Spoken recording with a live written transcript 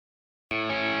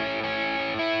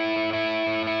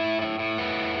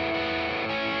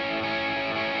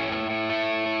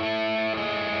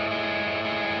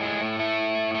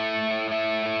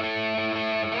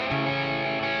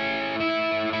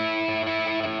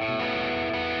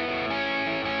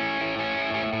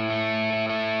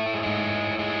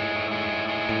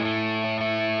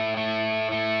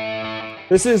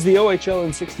This is the OHL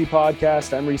in 60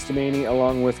 podcast. I'm Reese Demaney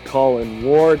along with Colin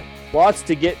Ward. Lots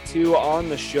to get to on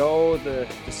the show. The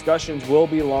discussions will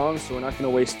be long, so we're not going to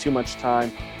waste too much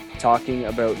time talking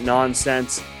about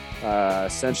nonsense.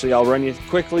 Essentially, I'll run you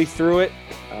quickly through it.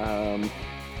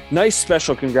 Nice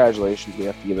special congratulations we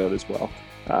have to give out as well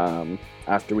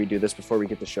after we do this before we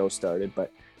get the show started.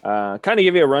 But kind of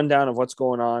give you a rundown of what's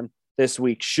going on this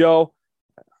week's show.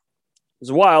 It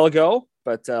was a while ago,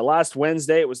 but last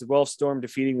Wednesday it was the Guelph Storm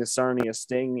defeating the Sarnia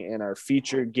Sting in our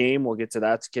featured game. We'll get to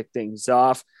that to kick things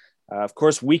off. Of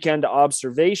course, weekend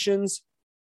observations,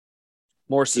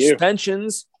 more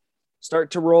suspensions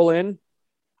start to roll in.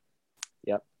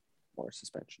 Yep, more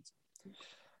suspensions.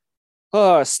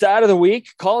 Stat of the week.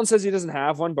 Colin says he doesn't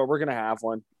have one, but we're going to have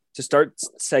one. To start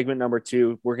segment number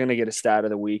 2, we're going to get a stat of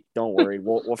the week. Don't worry.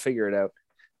 We'll figure it out.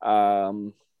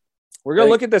 We're going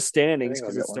to look at the standings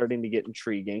because it's starting to get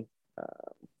intriguing.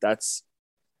 That's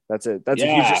a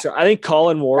huge. I think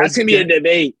Colin Ward. That's going to be a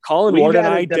debate. Colin Ward and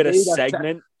I did a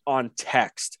segment on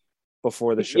text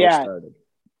before the show started.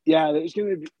 Yeah,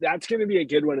 that's gonna be a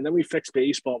good one. And then we fix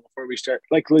baseball before we start.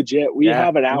 Like legit, we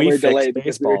have an hour delay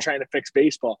because we were trying to fix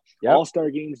baseball. Yep.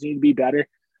 All-star games need to be better.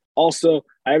 Also,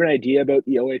 I have an idea about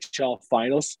the OHL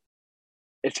finals.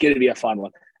 It's gonna be a fun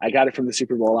one. I got it from the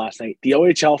Super Bowl last night. The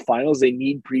OHL finals, they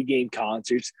need pregame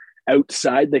concerts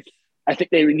outside. I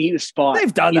think they need a spot.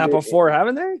 They've done that before,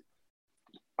 haven't they?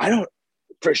 I don't.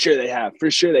 For sure they have.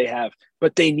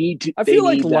 But they need to. I feel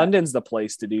like London's the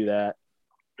place to do that.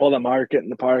 Well, the market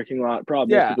and the parking lot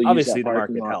probably. Yeah, obviously the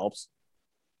market helps.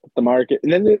 The market,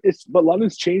 and then but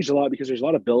London's changed a lot because there's a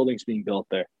lot of buildings being built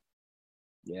there.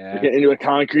 Yeah, they're getting into a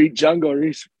concrete jungle,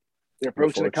 Reese. They're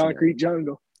approaching a concrete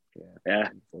jungle. Yeah.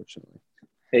 Unfortunately,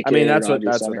 I mean that's what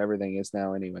everything is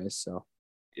now, anyways. So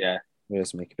yeah, we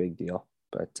just make a big deal.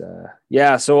 But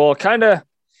so we'll kind of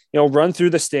run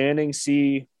through the standings,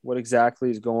 see what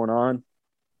exactly is going on.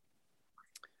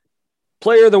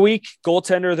 Player of the week,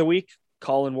 goaltender of the week.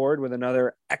 Colin Ward with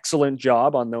another excellent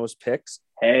job on those picks.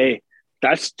 Hey,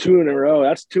 that's 2 in a row.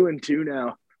 That's 2 and 2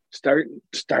 now. Starting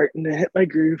to hit my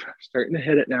groove. Starting to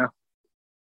hit it now.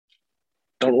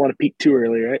 Don't want to peak too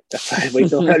early, right? That's why I wait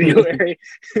till February.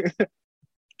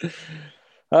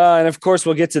 And of course,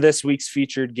 we'll get to this week's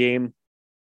featured game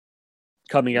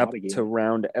coming up to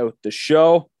round out the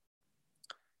show.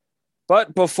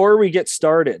 But before we get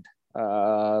started,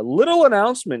 little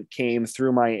announcement came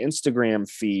through my Instagram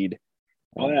feed.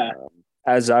 Oh, yeah.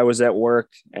 As I was at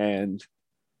work and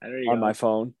on my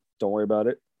phone. Don't worry about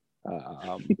it.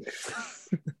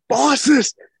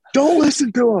 Bosses, don't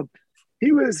listen to him.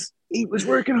 He was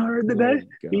working hard today.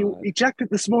 He checked it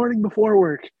this morning before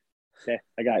work. Okay,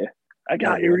 I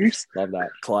got you, Reese. Love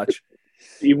that. Clutch.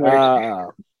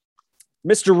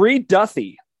 Mr. Reed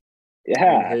Duthie.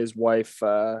 Yeah. And his wife,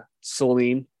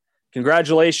 Celine.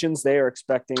 Congratulations. They are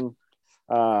expecting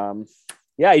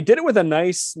he did it with a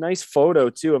nice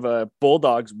photo too of a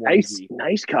Bulldogs onesie.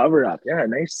 Nice cover up. Yeah,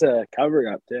 nice cover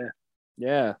up.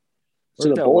 Yeah. So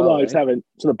the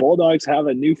Bulldogs have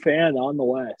a new fan on the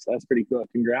way. So that's pretty cool.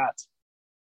 Congrats.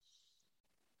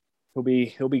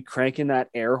 He'll be cranking that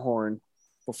air horn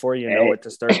before you know it to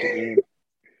start the game.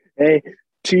 Hey,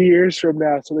 2 years from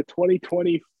now, so the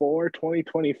 2024-2025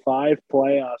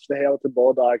 playoffs, the Hamilton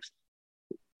Bulldogs.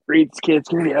 Reed's kid's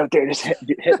gonna be out there just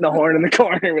hitting the horn in the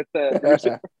corner with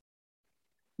the.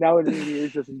 Now in Reed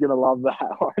years, just gonna love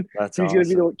that one. He's gonna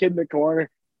be the kid in the corner,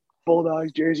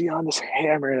 Bulldogs jersey on, just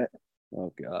hammering it.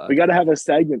 Oh God! We gotta have a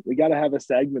segment. For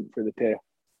the two.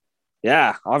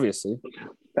 Yeah, obviously.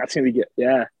 That's gonna be good.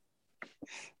 Yeah.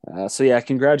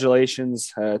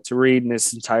 Congratulations to Reed and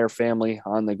his entire family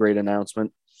on the great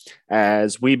announcement.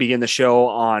 As we begin the show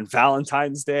on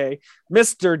Valentine's Day,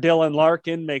 Mr. Dylan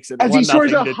Larkin makes it 1-0 he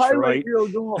scores a Detroit. highlight reel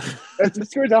goal. As he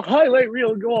scores a highlight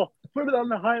reel goal, put it on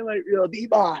the highlight reel. The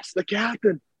boss, the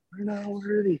captain, we're not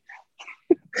worthy.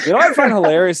 You know what I find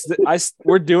hilarious?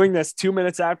 We're doing this 2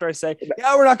 minutes after I say,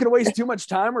 we're not going to waste too much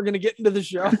time. We're going to get into the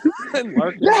show. And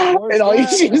Larkin and all you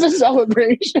see is the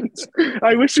celebrations.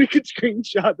 I wish we could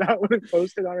screenshot that one and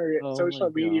post it on our social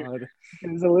media.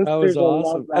 That was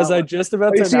awesome. As I just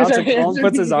about to announce it, Colin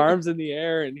puts his arms in the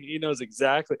air and he knows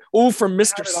exactly. Oh, from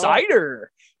Mr. Cider.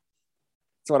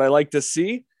 That's what I like to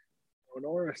see.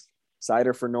 Norris.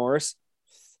 Cider for Norris.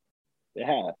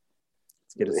 Yeah. Let's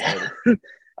get it started.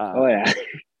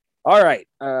 All right.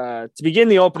 To begin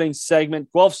the opening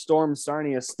segment, Guelph Storm,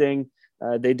 Sarnia Sting.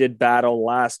 They did battle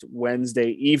last Wednesday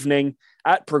evening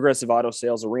at Progressive Auto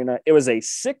Sales Arena. It was a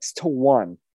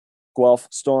 6-1 Guelph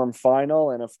Storm final.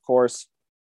 And of course,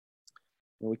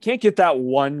 we can't get that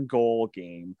one goal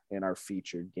game in our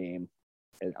featured game.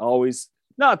 It always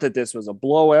Not that this was a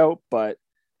blowout, but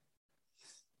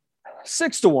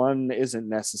 6-1 isn't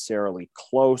necessarily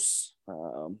close.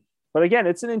 But again,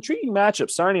 it's an intriguing matchup.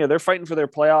 Sarnia, they're fighting for their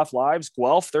playoff lives.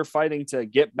 Guelph, they're fighting to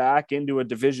get back into a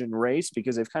division race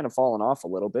because they've kind of fallen off a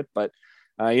little bit. But,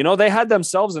 they had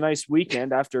themselves a nice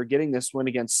weekend after getting this win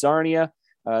against Sarnia.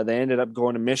 They ended up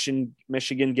going to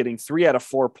Michigan, getting 3 out of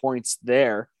 4 points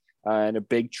there and a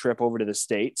big trip over to the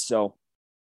States. So,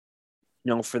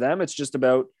 for them, it's just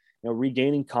about,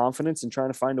 regaining confidence and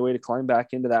trying to find a way to climb back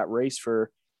into that race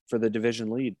for the division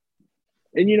lead.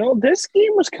 And, this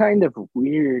game was kind of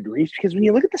weird, Reese, because when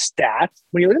you look at the stat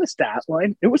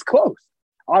line, it was close.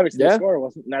 Obviously, the score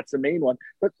wasn't, and that's the main one.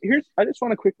 But I just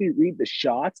want to quickly read the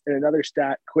shots and another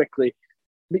stat quickly,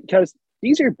 because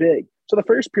these are big. So the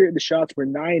first period, the shots were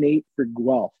 9-8 for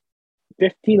Guelph,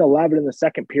 15-11 in the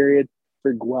second period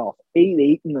for Guelph,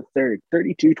 8-8 in the third,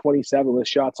 32-27 with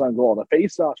shots on goal. The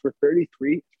faceoffs were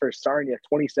 33 for Sarnia,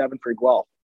 27 for Guelph.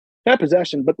 That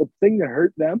possession, but the thing that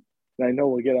hurt them, and I know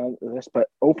we'll get on this, but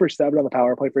 0 for 7 on the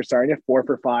power play for Sarnia, 4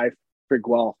 for 5 for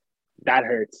Guelph. That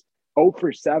hurts. 0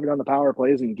 for 7 on the power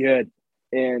play isn't good.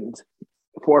 And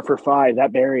 4 for 5,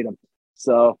 that buried them.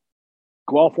 So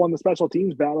Guelph won the special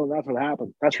teams battle, and that's what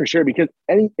happened. That's for sure. Because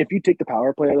if you take the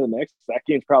power play out of the mix, that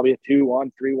game's probably a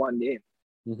 2-1, 3-1 game.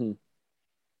 Mm-hmm.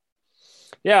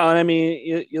 Yeah, and I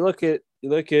mean, you look at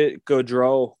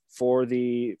Gaudreau for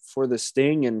the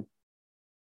Sting, and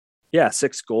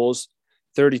 6 goals,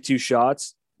 32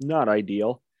 shots, not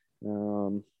ideal.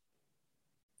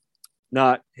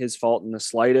 Not his fault in the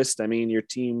slightest. I mean, your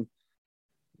team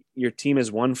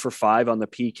is 1 for 5 on the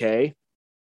PK.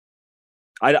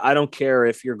 I don't care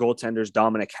if your goaltender's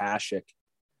Dominic Hasek.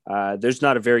 There's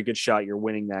not a very good shot you're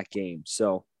winning that game.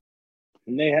 So,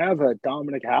 and they have a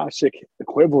Dominic Hasek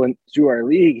equivalent to our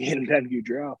league in Ben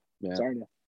Gaudreau. Yeah. Sarnia.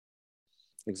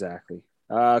 Exactly.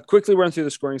 Quickly run through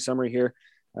the scoring summary here.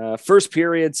 First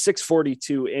period,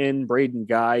 6:42 in. Braden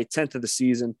Guy, 10th of the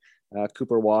season.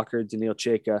 Cooper Walker, Daniil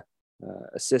Cheka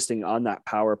assisting on that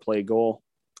power play goal.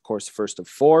 Of course, first of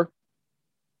 4.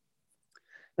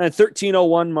 And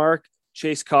 13:01 mark,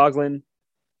 Chase Coughlin,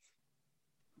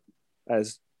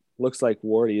 as looks like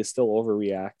Wardy is still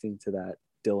overreacting to that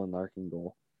Dylan Larkin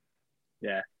goal.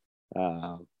 Yeah.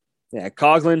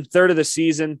 Coughlin, 3rd of the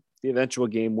season, the eventual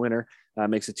game winner,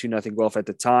 makes it 2-0 Guelph at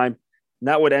the time. And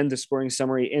that would end the scoring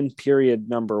summary in period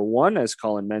number 1, as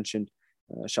Colin mentioned.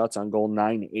 Shots on goal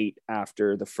 9-8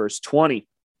 after the first 20.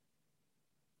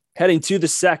 Heading to the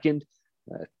second,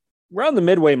 around the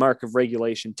midway mark of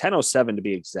regulation, 10:07 to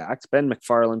be exact. Ben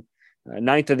McFarland,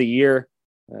 9th of the year.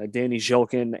 Danny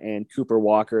Zhilkin and Cooper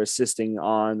Walker assisting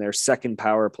on their second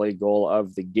power play goal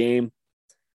of the game.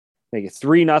 Make it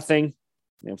 3-0.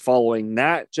 And following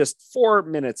that, just 4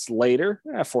 minutes later,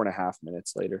 4.5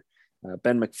 minutes later,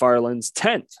 Ben McFarland's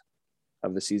 10th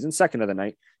of the season, 2nd of the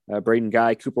night. Braden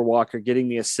Guy, Cooper Walker getting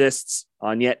the assists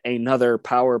on yet another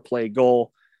power play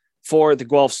goal for the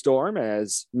Guelph Storm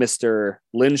as Mr.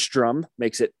 Lindstrom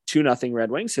makes it 2-0 Red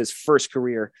Wings, his first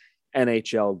career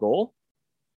NHL goal.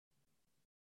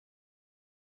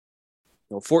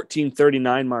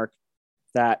 14:39 mark,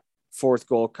 that 4th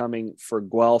goal coming for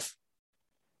Guelph.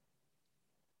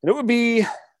 And it would be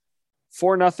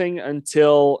 4-0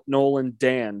 until Nolan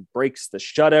Dan breaks the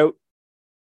shutout.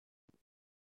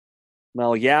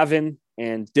 Mel Yavin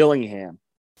and Dillingham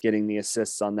getting the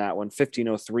assists on that one,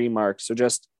 15:03 mark. So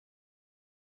just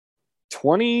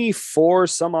 24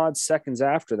 some odd seconds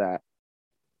after that.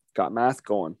 Got math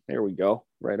going. There we go.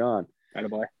 Right on.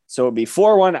 Attaboy. So it'd be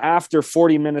 4-1 after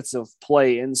 40 minutes of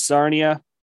play in Sarnia.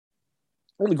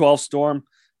 And the Guelph Storm,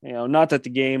 not that the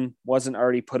game wasn't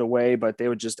already put away, but they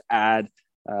would just add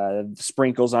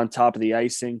sprinkles on top of the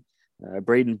icing.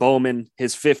 Braden Bowman,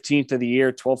 his 15th of the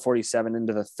year, 12:47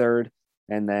 into the third.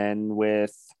 And then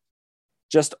with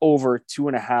just over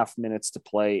 2.5 minutes to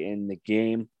play in the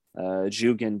game,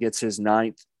 Jugan gets his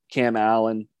 9th, Cam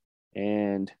Allen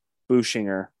and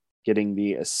Bushinger getting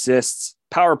the assists.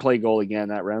 Power play goal again.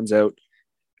 That rounds out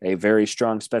a very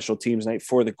strong special teams night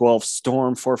for the Guelph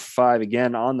Storm. 4 for 5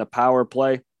 again on the power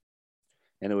play.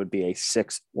 And it would be a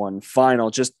 6-1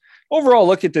 final. Just overall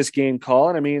look at this game,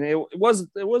 Colin. I mean, it was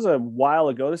a while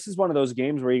ago. This is one of those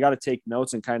games where you got to take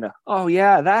notes and kind of, oh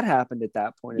yeah, that happened at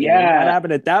that point. Yeah. That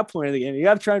happened at that point of the game. You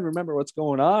got to try and remember what's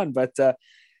going on. But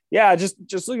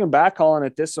just looking back, Colin,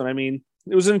 at this one, I mean,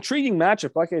 it was an intriguing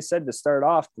matchup. Like I said, to start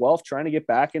off, Guelph trying to get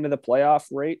back into the playoff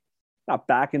rate, not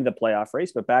back into the playoff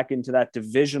race, but back into that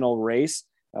divisional race.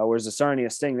 Whereas the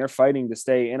Sarnia Sting, they're fighting to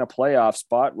stay in a playoff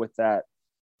spot with that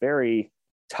very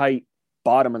tight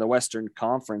bottom of the Western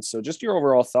Conference. So just your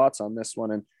overall thoughts on this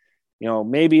one, and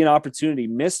maybe an opportunity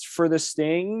missed for the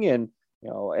Sting, and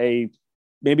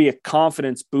maybe a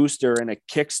confidence booster and a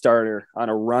Kickstarter on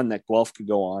a run that Guelph could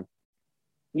go on.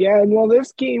 Yeah, and well,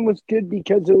 this game was good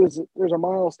because there's a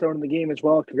milestone in the game as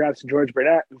well. Congrats to George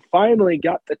Burnett, who finally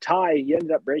got the tie. He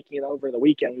ended up breaking it over the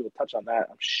weekend. We will touch on that,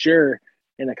 I'm sure,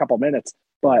 in a couple minutes.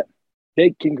 But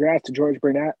big congrats to George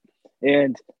Burnett.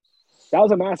 And that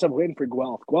was a massive win for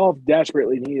Guelph. Guelph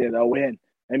desperately needed a win.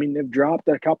 I mean, they've dropped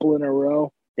a couple in a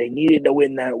row. They needed to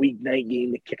win that weeknight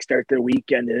game to kickstart their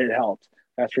weekend, and it helped.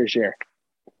 That's for sure.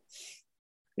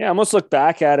 Yeah, I almost look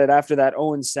back at it after that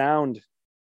Owen Sound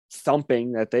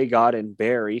thumping that they got in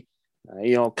Barrie.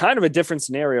 Kind of a different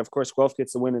scenario. Of course, Guelph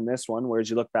gets the win in this one, whereas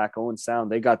you look back, Owen Sound,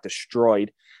 they got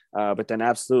destroyed, but then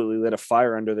absolutely lit a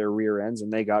fire under their rear ends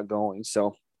and they got going.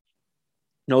 So,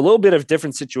 a little bit of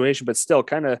different situation, but still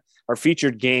kind of our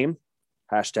featured game,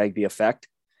 #the effect,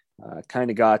 kind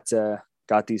of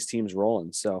got these teams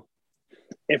rolling. So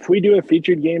if we do a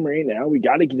featured game right now, we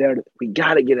got to get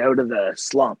out of the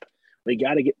slump. We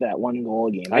got to get that 1 goal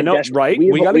game. I know, right?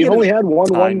 We've only had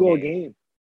one goal game.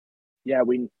 Yeah,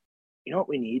 you know what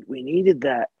we need? We need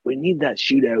that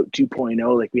shootout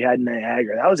 2.0 like we had in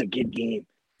Niagara. That was a good game.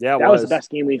 Yeah, that was the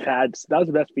best game we've had. That was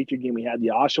the best featured game we had. The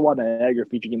Oshawa Niagara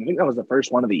featured game. I think that was the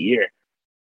first one of the year. I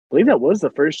believe that was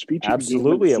the first featured game of the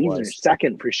season. It was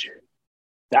second for sure.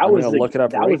 That was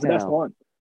the best one.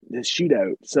 The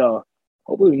shootout. So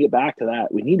hopefully we can get back to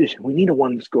that. We need a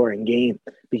 1-scoring game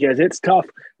because it's tough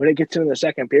when it gets into the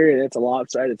second period. It's a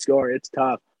lopsided score. It's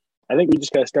tough. I think we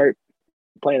just got to start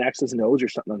playing X's and O's or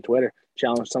something on Twitter.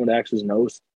 Challenge some of the X's and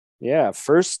O's. Yeah,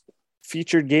 first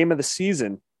featured game of the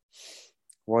season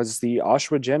was the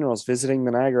Oshawa Generals visiting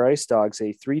the Niagara Ice Dogs,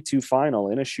 a 3-2 final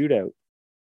in a shootout.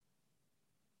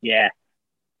 Yeah.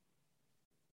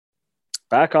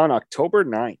 Back on October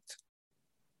 9th.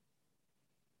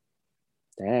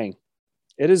 Dang.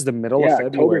 It is the middle of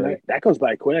February. That goes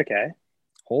by quick, eh?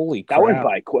 Holy crap. That went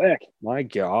by quick. My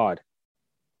God.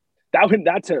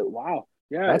 Wow.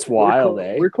 Yeah. That's wild,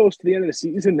 We're close to the end of the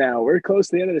season now.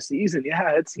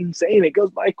 Yeah, it's insane. It goes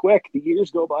by quick. The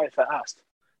years go by fast.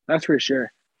 That's for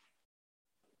sure.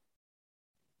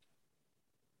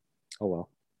 Oh, well.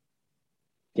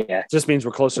 Yeah. Just means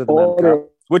we're closer to the World Cup.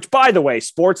 Which, by the way,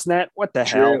 Sportsnet, what the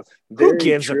hell? Who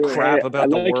gives a crap about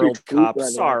the World Cup?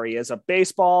 Sorry, as a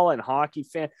baseball and hockey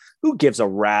fan, who gives a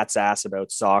rat's ass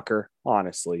about soccer?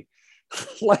 Honestly.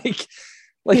 like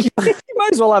you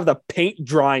might as well have the paint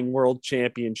drying world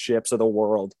championships of the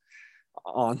world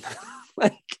on.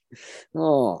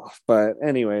 But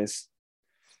anyways.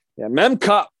 Yeah, Mem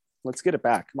Cup. Let's get it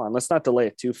back. Come on, let's not delay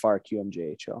it too far,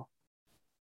 QMJHL.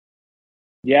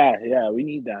 Yeah, we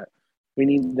need that. We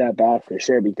need that back for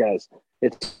sure because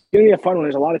it's going to be a fun one.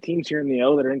 There's a lot of teams here in the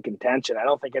O that are in contention. I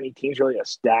don't think any team's really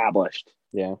established.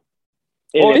 Yeah.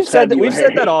 Well, we've said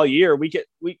that all year.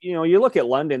 You look at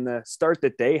London, the start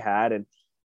that they had, and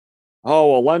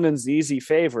London's the easy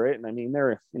favorite. And I mean,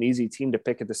 they're an easy team to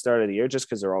pick at the start of the year just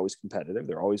because they're always competitive.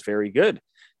 They're always very good.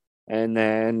 And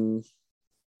then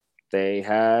they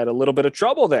had a little bit of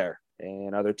trouble there,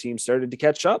 and other teams started to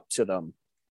catch up to them.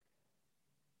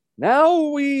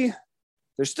 Now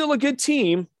they're still a good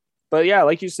team, but yeah,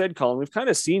 like you said, Colin, we've kind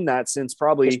of seen that since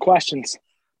probably there's questions.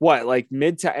 What, like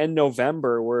mid to end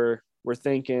November, we're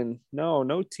thinking,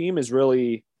 no team is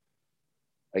really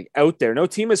like out there. No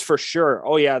team is for sure.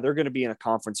 Oh yeah, they're going to be in a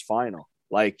conference final.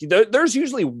 Like there's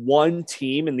usually one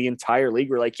team in the entire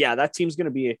league where like, yeah, that team's going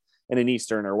to be in an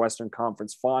Eastern or Western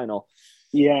Conference final.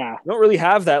 Yeah. You don't really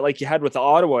have that like you had with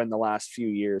Ottawa in the last few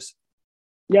years.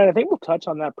 Yeah, I think we'll touch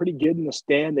on that pretty good in the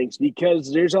standings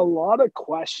because there's a lot of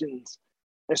questions,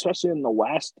 especially in the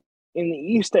West. In the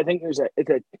East, I think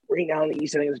right now in the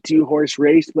East, I think it's a 2-horse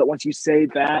race. But once you say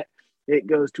that, it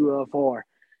goes to a 4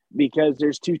 because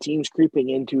there's 2 teams creeping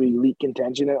into elite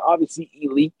contention. And obviously,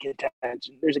 elite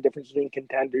contention, there's a difference between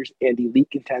contenders and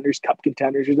elite contenders, cup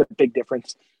contenders. There's a big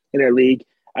difference in our league.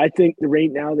 I think right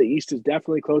now the East is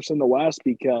definitely closer than the West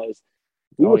because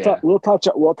we'll touch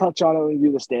on it when we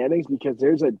do the standings because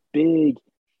there's a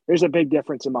big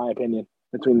difference in my opinion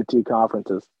between the 2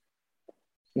 conferences,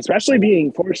 especially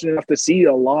being fortunate enough to see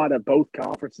a lot of both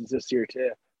conferences this year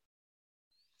too.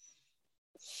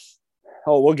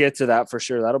 Oh, we'll get to that for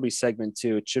sure. That'll be segment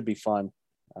 2. It should be fun.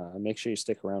 Make sure you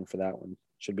stick around for that one.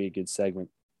 Should be a good segment.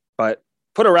 But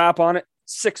put a wrap on it.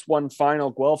 6-1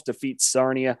 final. Guelph defeats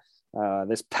Sarnia.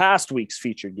 This past week's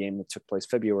featured game that took place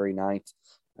February 9th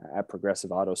at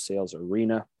Progressive Auto Sales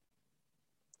Arena.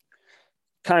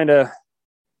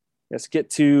 Let's get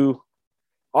to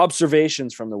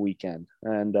observations from the weekend.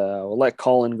 And we'll let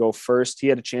Colin go first. He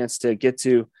had a chance to get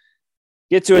to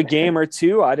a game or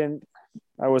two. I didn't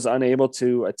I was unable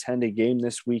to attend a game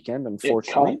this weekend,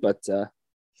 unfortunately. But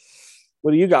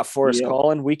what do you got for us,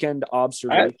 Colin? Weekend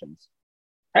observations.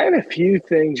 I had a few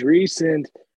things recent.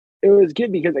 It was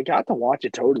good because I got to watch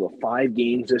a total of 5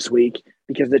 games this week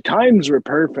because the times were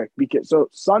perfect. So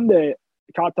Sunday,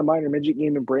 I caught the minor midget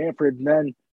game in Brantford, and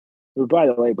then, by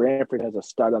the way, Brantford has a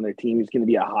stud on their team. He's going to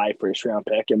be a high first-round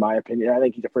pick, in my opinion. I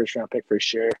think he's a first-round pick for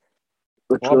sure.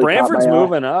 Well, Brantford's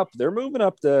moving up. They're moving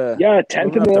up the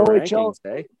 10th in the OHL.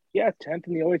 Rankings, 10th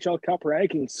in the OHL Cup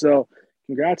rankings. So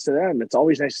congrats to them. It's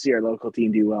always nice to see our local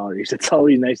team do well. It's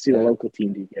always nice to see the local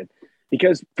team do good.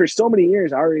 Because for so many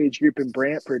years, our age group in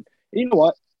Brantford, you know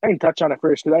what? I can touch on it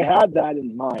first because I had that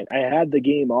in mind. I had the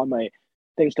game on my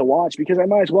things to watch because I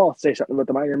might as well say something about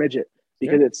the minor midget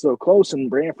because it's so close and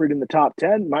Brantford in the top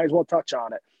 10, might as well touch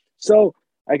on it. So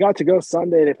I got to go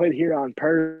Sunday. They played here on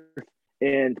Perth.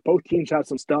 And both teams have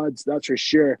some studs, that's for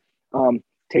sure.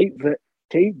 Tate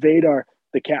Vadar,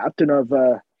 the captain of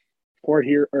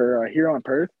here on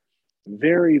Perth,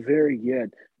 very, very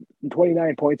good.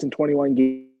 29 points in 21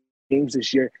 games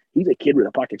this year. He's a kid where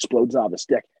the puck explodes off the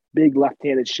stick. Big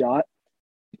left-handed shot,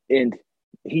 and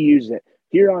he used it.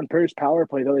 Here on Perth's power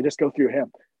play, though, they just go through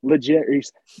him. Legit,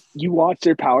 you watch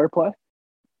their power play,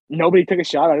 nobody took a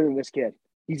shot other than this kid.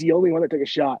 He's the only one that took a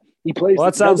shot. He plays. Well,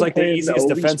 that sounds like the easiest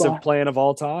defensive plan of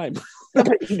all time. No,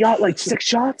 but he got like 6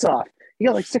 shots off.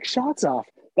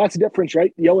 That's the difference,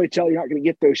 right? The OHL, you're not going to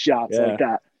get those shots like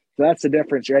that. So that's the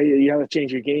difference, right? You have to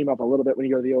change your game up a little bit when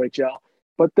you go to the OHL.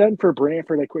 But then for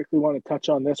Brantford, I quickly want to touch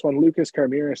on this one. Lucas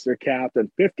Carmiris, their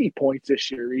captain, 50 points this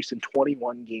year, Reese, in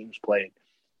 21 games played.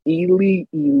 Elite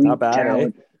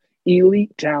talent.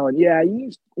 Elite talent. Yeah,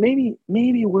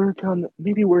 maybe work on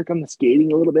the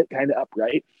skating a little bit, kind of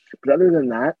upright. But other than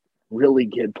that, really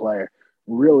good player.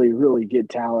 Really, really good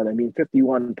talent. I mean, 50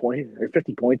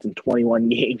 points in 21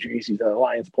 games. He's the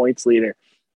Alliance points leader.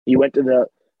 He went to the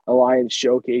Alliance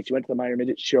showcase. He went to the minor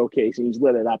midget showcase, and he's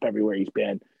lit it up everywhere he's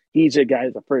been. He's a guy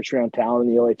that's a first-round talent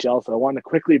in the OHL, so I want to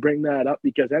quickly bring that up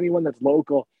because anyone that's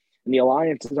local, and the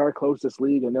Alliance is our closest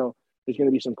league. I know there's going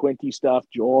to be some Quinty stuff.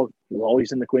 Joel is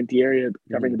always in the Quinty area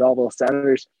covering the Belleville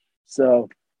Senators. So,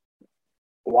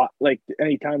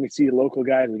 anytime we see local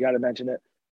guys, we got to mention it.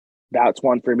 That's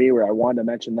one for me where I wanted to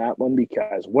mention that one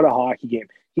because what a hockey game.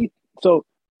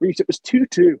 Reese, it was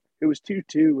 2-2. It was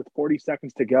 2-2 with 40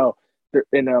 seconds to go.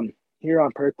 And here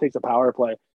on Perth takes a power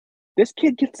play. This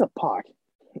kid gets a puck.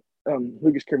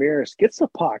 Lucas Carmiris gets the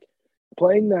puck,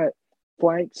 playing that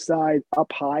flank side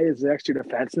up high as the extra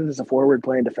defenseman, as a forward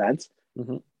playing defense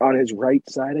on his right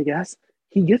side, I guess.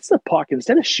 He gets the puck.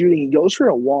 Instead of shooting, he goes for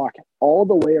a walk all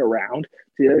the way around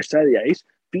to the other side of the ice,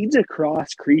 feeds a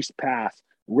cross crease pass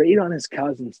right on his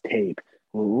cousin's tape,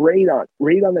 right on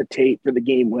the tape for the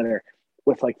game winner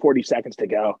with like 40 seconds to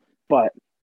go. But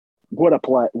what a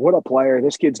player.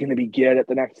 This kid's going to be good at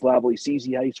the next level. He sees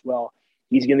the ice well.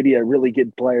 He's going to be a really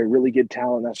good player, really good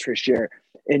talent, that's for sure.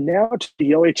 And now to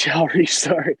the OHL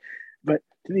restart. But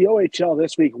to the OHL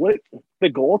this week, what the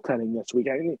goaltending this week?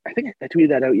 I think I tweeted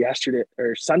that out yesterday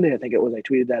or Sunday. I think it was. I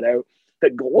tweeted that out. The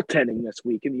goaltending this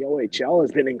week in the OHL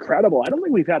has been incredible. I don't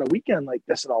think we've had a weekend like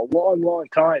this in a long, long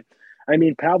time. I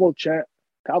mean, Pavel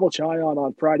Chayon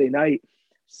on Friday night,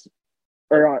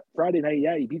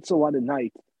 he beats the London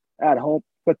Knights at home.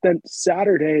 But then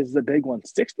Saturday is the big one.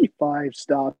 65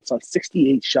 stops on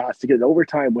 68 shots to get an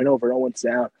overtime win over Owen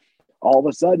Sound. All of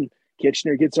a sudden,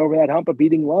 Kitchener gets over that hump of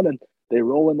beating London. They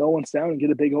roll into Owen Sound and get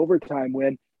a big overtime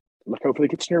win. Look out for the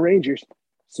Kitchener Rangers.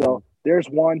 So there's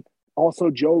one.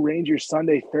 Also, Joe Rangers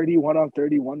Sunday,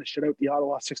 31-31 to shut out the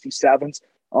Ottawa 67s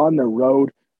on the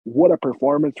road. What a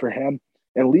performance for him.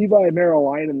 And Levi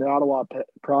Merrill-Lyon, the Ottawa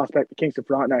prospect, the Kingston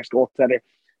Frontenac's goaltender,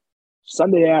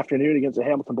 Sunday afternoon against the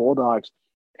Hamilton Bulldogs.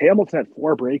 Hamilton had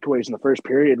 4 breakaways in the first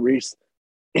period, Reese,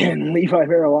 and Levi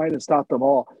Merrill-Lyon stopped them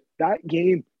all. That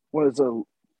game was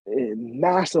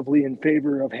massively in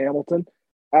favor of Hamilton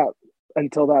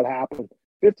until that happened.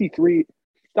 53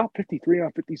 on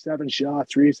 57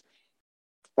 shots, Reese.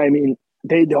 I mean,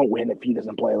 they don't win if he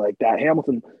doesn't play like that.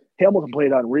 Hamilton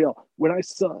played unreal. When I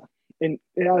saw, and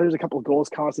there's a couple of goals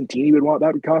Constantini would want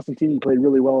that, but Constantini played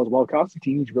really well as well.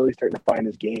 Constantini's really starting to find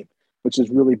his game, which is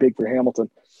really big for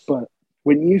Hamilton. But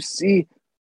when you see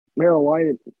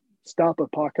Merrill-Lyon stop a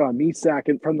puck on Misak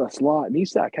and from the slot,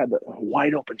 Misak had the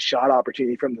wide open shot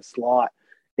opportunity from the slot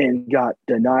and got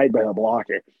denied by the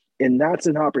blocker. And that's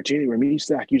an opportunity where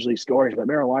Misak usually scores, but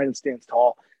Merrill-Lyon stands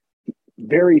tall,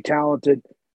 very talented.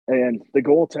 And the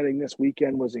goaltending this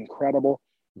weekend was incredible.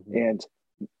 And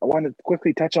I want to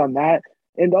quickly touch on that.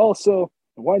 And also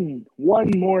one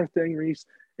more thing, Reese,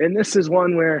 and this is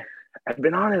one where I've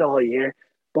been on it all year,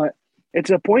 but It's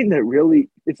a point that really,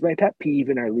 it's my pet peeve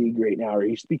in our league right now,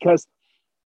 Reese, because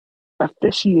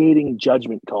officiating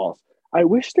judgment calls. I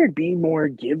wish there'd be more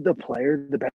give the player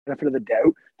the benefit of the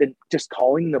doubt than just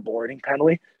calling the boarding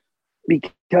penalty,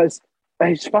 because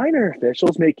I find our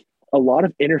officials make a lot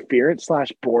of interference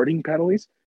 / boarding penalties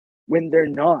when they're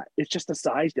not. It's just a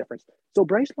size difference. So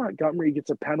Bryce Montgomery gets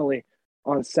a penalty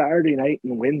on Saturday night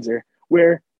in Windsor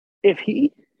where if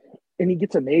he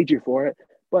gets a major for it,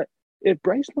 but if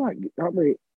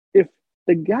the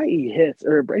guy he hits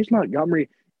or Bryce Montgomery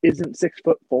isn't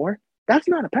 6'4", that's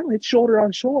not a penalty. It's shoulder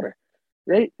on shoulder,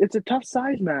 right? It's a tough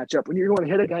size matchup. When you're going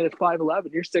to hit a guy that's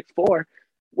 5'11", you're 6'4".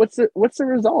 What's the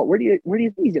result? Where do you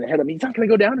think he's going to hit him? He's not going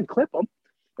to go down and clip him.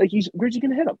 Where's he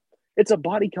going to hit him? It's a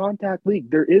body contact league.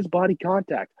 There is body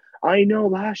contact. I know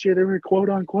last year there were quote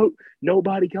unquote no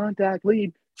body contact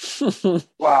league.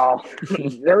 Wow,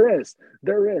 there is.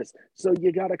 So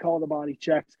you got to call the body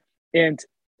checks. And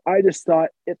I just thought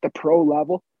at the pro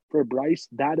level for Bryce,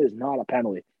 that is not a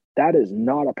penalty. That is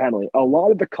not a penalty. A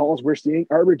lot of the calls we're seeing,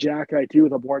 Arbor Jacki too,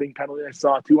 with a boarding penalty I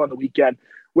saw too on the weekend,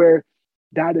 where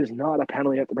that is not a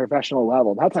penalty at the professional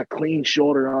level. That's a clean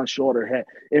shoulder on shoulder hit.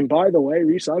 And by the way,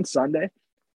 Reese, on Sunday,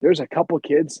 there's a couple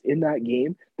kids in that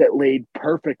game that laid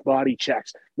perfect body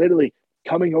checks, literally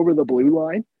coming over the blue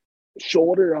line,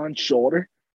 shoulder on shoulder,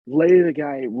 lay the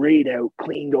guy right out,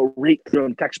 clean, go right through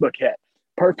him, textbook hit.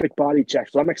 Perfect body check.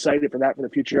 So I'm excited for that for the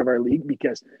future of our league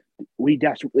because we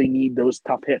desperately need those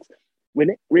tough hits.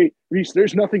 Reese,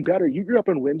 there's nothing better. You grew up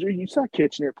in Windsor. You saw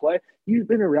Kitchener play. You've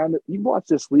been around it. You've watched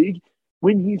this league.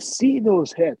 When you see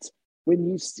those hits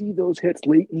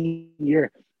late in the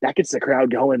year, that gets the crowd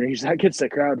going. That gets the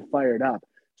crowd fired up.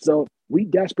 So we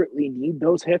desperately need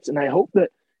those hits. And I hope that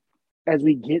as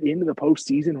we get into the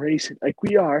postseason race, like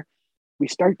we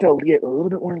start to get a little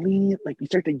bit more lenient. Like we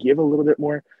start to give a little bit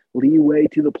more leeway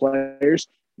to the players,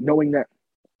 knowing that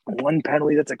one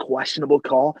penalty that's a questionable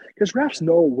call, because refs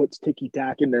know what's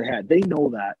ticky-tack in their head. They know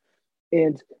that.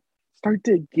 And start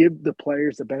to give the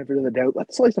players the benefit of the doubt.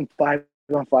 Let's play some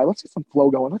 5-on-5. Let's get some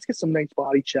flow going. Let's get some nice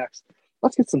body checks.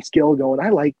 Let's get some skill going.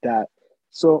 I like that.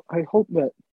 So I hope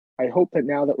that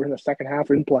now that we're in the second half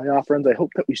or in playoff runs, I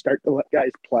hope that we start to let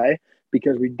guys play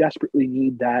because we desperately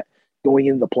need that going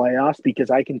into the playoffs, because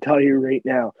I can tell you right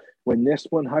now, when this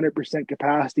 100%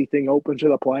 capacity thing opens for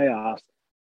the playoffs,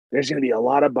 there's going to be a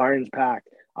lot of barns packed.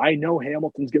 I know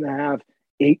Hamilton's going to have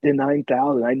 8,000 to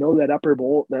 9,000. I know that upper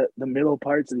bowl, the middle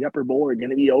parts of the upper bowl are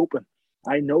going to be open.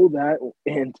 I know that.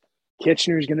 And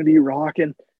Kitchener's going to be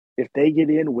rocking. If they get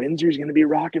in, Windsor's going to be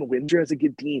rocking. Windsor has a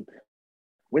good team.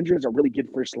 Windsor has a really good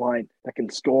first line that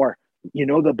can score. You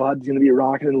know, the Bud's going to be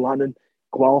rocking in London.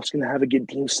 Guelph's going to have a good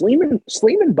team. Sleeman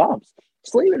bumps.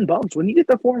 Sleeman bumps. When you get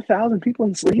the 4,000 people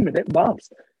in Sleeman, it bumps.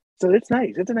 So it's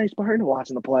nice. It's a nice barn to watch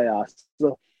in the playoffs.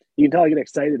 So you can tell I get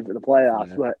excited for the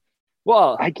playoffs, but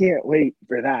I can't wait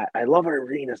for that. I love our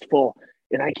arenas full,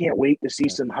 and I can't wait to see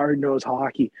some hard-nosed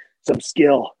hockey, some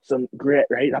skill, some grit,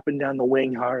 right? Up and down the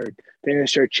wing hard,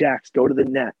 finish our checks, go to the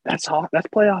net. That's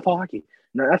playoff hockey.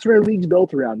 Now, that's what our league's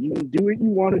built around. You can do what you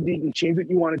want to do. You can change what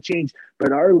you want to change.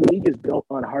 But our league is built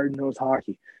on hard-nosed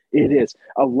hockey. It is.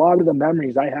 A lot of the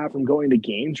memories I have from going to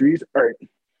games, I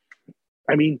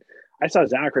saw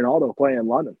Zach Ronaldo play in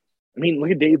London.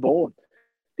 Look at Dave Bolin.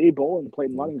 Dave Bolin played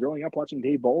in London growing up watching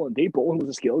Dave Bolin. Dave Bolin was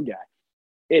a skilled guy.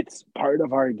 It's part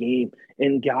of our game.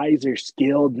 And guys are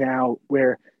skilled now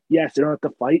where, yes, they don't have to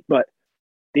fight, but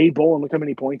Dave Bolin, look how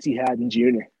many points he had in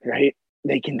junior, right?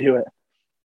 They can do it.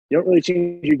 You don't really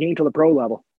change your game to the pro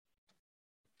level.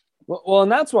 Well,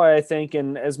 and that's why I think,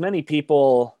 and as many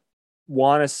people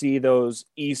want to see those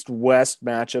East-West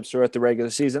matchups throughout the regular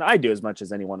season, I do as much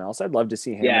as anyone else. I'd love to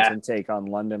see Hamilton take on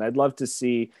London. I'd love to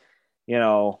see,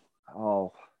 the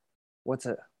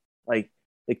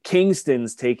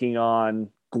Kingstons taking on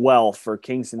Guelph or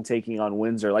Kingston taking on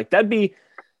Windsor. Like those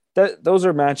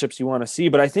are matchups you want to see.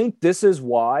 But I think this is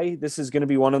why this is going to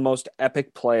be one of the most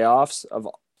epic playoffs of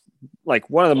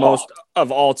one of the most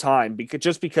of all time,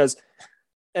 because,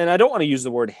 and I don't want to use the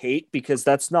word hate because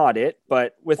that's not it,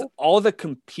 but with all the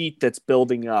compete that's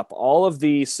building up, all of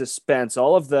the suspense,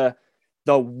 all of the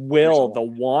will, the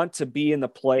want to be in the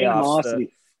playoffs,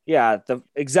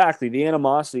 the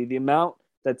animosity, the amount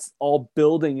that's all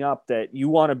building up that you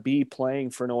want to be playing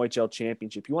for an OHL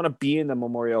championship. You want to be in the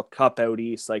Memorial Cup out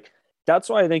East. That's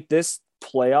why I think this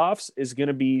playoffs is going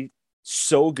to be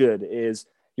so good is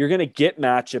you're going to get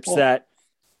matchups that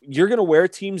you're going to wear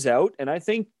teams out. And I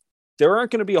think there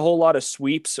aren't going to be a whole lot of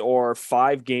sweeps or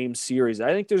 5-game series.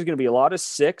 I think there's going to be a lot of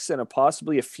 6 and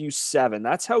possibly a few 7.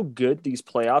 That's how good these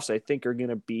playoffs I think are going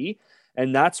to be.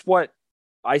 And that's what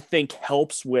I think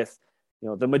helps with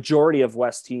the majority of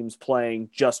West teams playing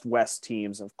just West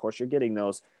teams. Of course, you're getting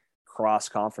those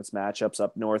cross-conference matchups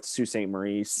up north, Sault Ste.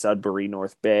 Marie, Sudbury,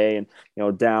 North Bay, and,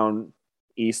 down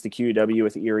east, the QEW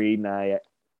with Erie,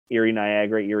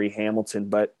 Niagara, Erie, Hamilton.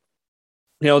 But,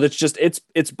 that's just, it's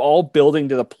all building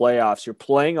to the playoffs. You're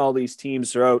playing all these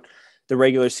teams throughout the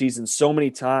regular season so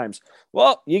many times.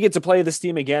 Well, you get to play this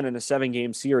team again in a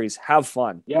 7-game series. Have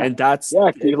fun. Yeah. And that's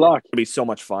good luck. It'll be so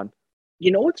much fun.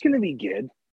 You know what's going to be good?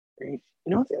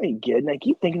 And I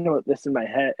keep thinking about this in my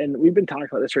head, and we've been talking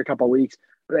about this for a couple of weeks,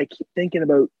 but I keep thinking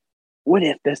about what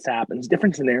if this happens,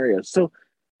 different scenarios. So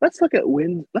let's look at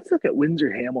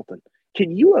Windsor Hamilton.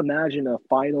 Can you imagine a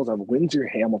finals of Windsor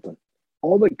Hamilton?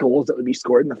 All the goals that would be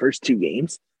scored in the first 2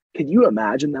 games. Can you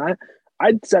imagine that?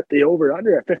 I'd set the over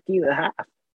under at 15.5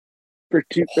 for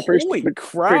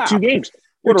for 2 games.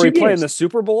 What are we playing the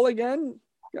Super Bowl again?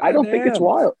 I don't think it's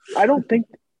wild.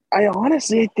 I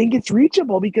honestly think it's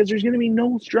reachable because there's going to be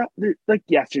no structure.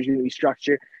 Yes, there's going to be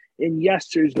structure, and yes,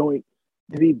 there's going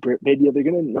to be video. They're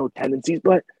going to know tendencies,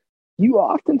 but you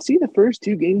often see the first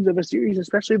 2 games of a series,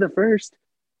 especially the first,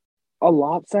 a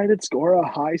lopsided score, a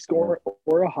high score,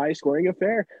 or a high scoring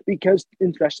affair. Because,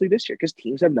 especially this year, because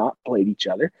teams have not played each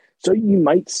other, so you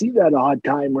might see that odd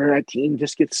time where a team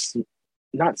just gets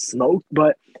not smoked,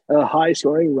 but a high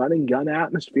scoring run and gun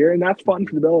atmosphere, and that's fun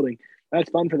for the building. That's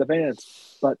fun for the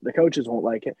fans, but the coaches won't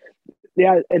like it.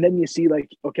 Yeah, and then you see London,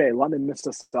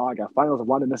 Mississauga, finals of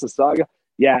London, Mississauga.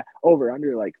 Yeah, over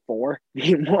under 4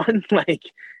 game 1.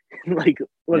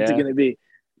 What's it going to be?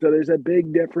 So there's a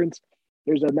big difference.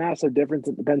 There's a massive difference.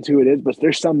 It depends who it is, but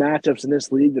there's some matchups in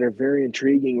this league that are very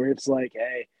intriguing where it's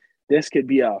hey, this could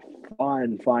be a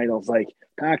fun finals.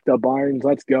 Pack the barns,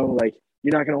 let's go.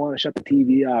 You're not going to want to shut the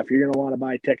TV off. You're going to want to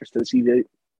buy tickets to see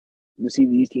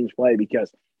these teams play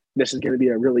because this is going to be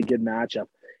a really good matchup.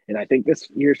 And I think this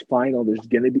year's final, it's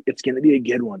going to be a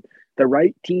good one. The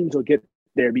right teams will get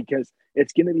there because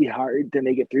it's going to be hard to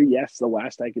make it through. Yes, the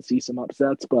West, I could see some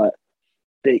upsets, but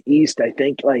the East, I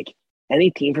think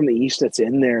any team from the East that's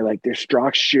in there, they're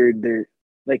structured,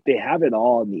 they have it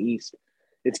all in the East.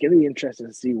 It's going to be interesting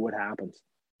to see what happens.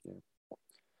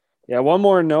 Yeah. One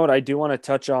more note I do want to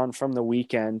touch on from the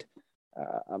weekend.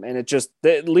 And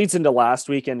it leads into last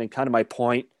weekend and kind of my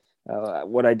point,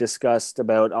 what I discussed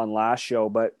about on last show,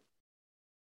 but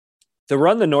the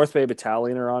run the North Bay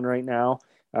Battalion are on right now,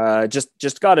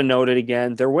 just got to note it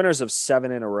again. They're winners of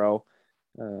 7 in a row.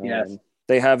 Yes.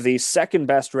 They have the second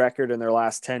best record in their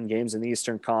last 10 games in the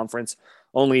Eastern Conference,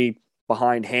 only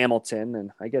behind Hamilton.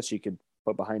 And I guess you could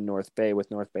put behind North Bay,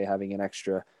 with North Bay having an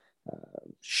extra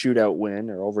shootout win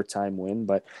or overtime win.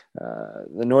 But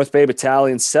the North Bay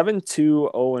Battalion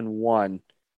 7-2-0-1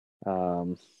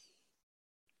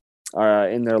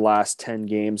 in their last 10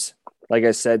 games. Like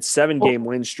I said, 7-game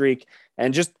win streak.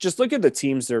 And just look at the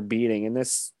teams they're beating. And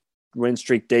this win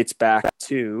streak dates back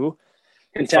to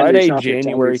Friday,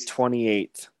 January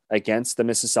 28th against the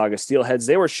Mississauga Steelheads.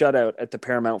 They were shut out at the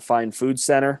Paramount Fine Food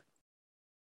Center.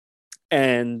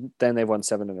 And then they've won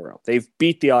 7 in a row. They've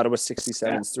beat the Ottawa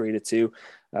 67s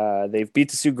 3-2. They've beat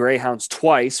the Sioux Greyhounds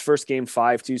twice. First game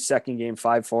 5-2, second game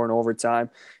 5-4 in overtime.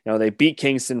 They beat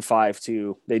Kingston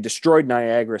 5-2. They destroyed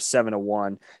Niagara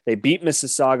 7-1. They beat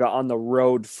Mississauga on the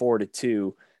road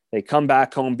 4-2. They come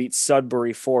back home, beat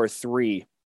Sudbury 4-3.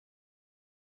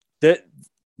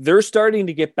 They're starting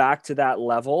to get back to that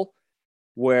level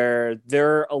where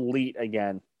they're elite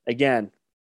again.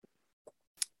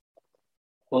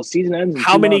 Well, season ends.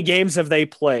 How many games have they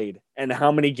played? And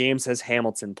how many games has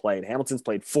Hamilton played? Hamilton's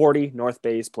played 40. North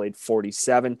Bay's played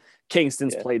 47.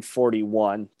 Kingston's played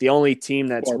 41. The only team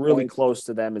that's really close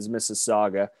to them is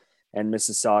Mississauga, and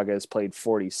Mississauga has played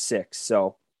 46.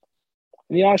 So,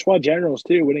 and the Oshawa Generals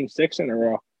too, winning 6 in a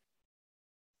row.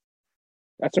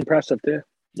 That's impressive too.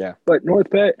 Yeah. But North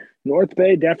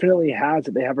Bay definitely has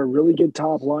it. They have a really good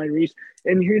top line, Reese.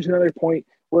 And here's another point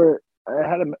where I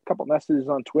had a couple messages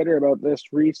on Twitter about this,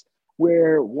 Reese,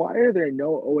 where why are there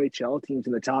no OHL teams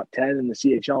in the top 10 in the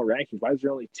CHL rankings? Why is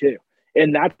there only 2?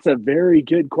 And that's a very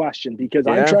good question because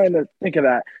I'm trying to think of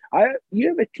that. You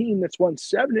have a team that's won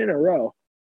 7 in a row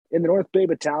in the North Bay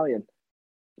Battalion.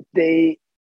 They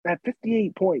have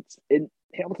 58 points, and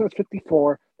Hamilton has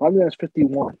 54, London has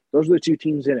 51. Those are the 2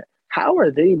 teams in it. How are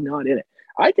they not in it?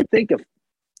 I could think of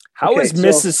How is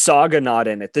Mississauga not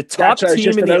in it? The top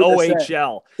team in the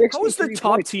OHL. How is the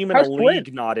top team in the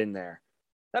league not in there?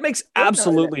 That makes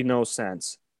absolutely no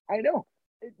sense. I know.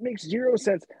 It makes 0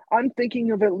 sense. I'm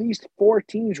thinking of at least 4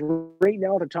 teams right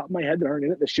now at the top of my head that aren't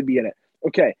in it that should be in it.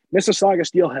 Okay, Mississauga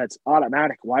Steelheads,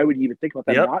 automatic. Why would you even think about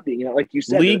them not being in it? Like you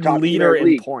said, league leader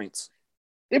in points.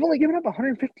 They've only given up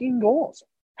 115 goals.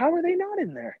 How are they not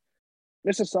in there?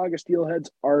 Mississauga Steelheads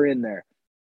are in there.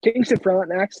 Kingston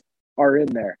Frontenacs are in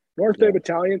there. North Bay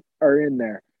Battalion are in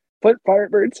there. Flint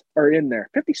Firebirds are in there.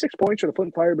 56 points for the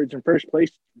Flint Firebirds in first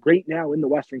place right now in the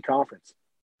Western Conference.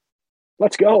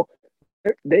 Let's go.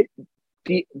 The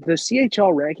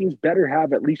CHL rankings better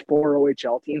have at least 4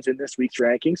 OHL teams in this week's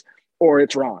rankings, or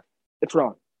it's wrong. It's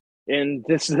wrong. And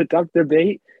this is a tough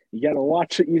debate. You got to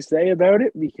watch what you say about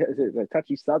it because it's a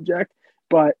touchy subject,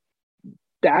 but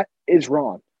that is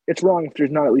wrong. It's wrong if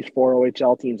there's not at least 4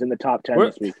 OHL teams in the top 10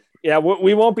 this week. Yeah,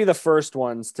 we won't be the first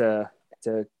ones to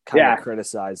kind of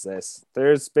criticize this.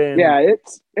 There's been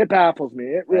it baffles me.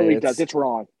 It really does. It's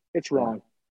wrong. It's wrong.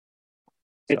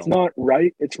 Yeah. It's not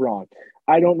right. It's wrong.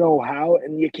 I don't know how,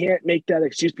 and you can't make that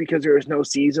excuse because there was no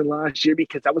season last year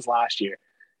because that was last year.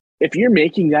 If you're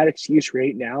making that excuse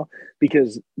right now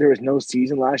because there was no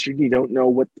season last year, and you don't know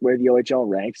where the OHL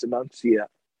ranks amongst the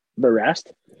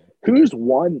rest. Who's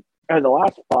won the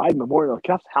last 5 Memorial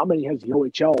Cups? How many has the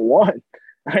OHL won?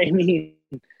 I mean,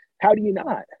 how do you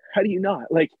not? How do you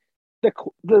not? Like the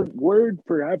word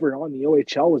forever on the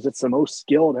OHL was it's the most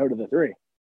skilled out of the 3.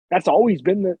 That's always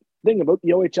been the thing about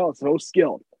the OHL. It's the most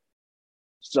skilled.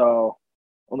 So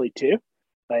only 2?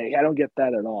 Like I don't get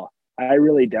that at all. I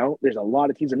really don't. There's a lot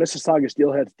of teams. The Mississauga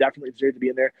Steelheads definitely deserve to be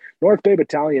in there. North Bay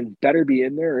Battalion better be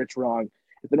in there or it's wrong.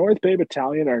 If the North Bay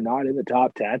Battalion are not in the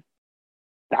top 10,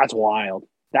 that's wild.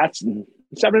 That's 7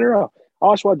 in a row.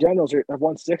 Oshawa Generals have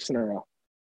won 6 in a row.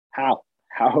 How?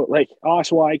 Like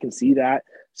Oshawa, I can see that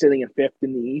sitting in 5th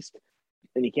in the East.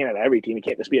 And you can't have every team. You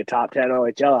can't just be a top 10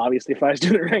 OHL. Obviously, if I was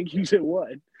doing the rankings, it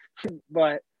would.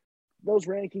 But those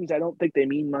rankings, I don't think they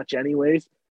mean much anyways.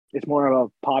 It's more of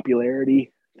a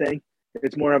popularity thing.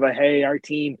 It's more of a, hey, our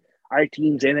team's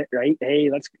in it, right? Hey,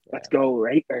 let's go,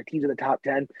 right? Our team's in the top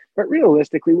 10. But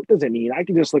realistically, what does it mean? I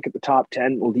can just look at the top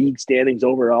 10 league standings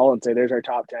overall and say there's our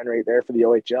top 10 right there for the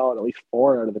OHL, and at least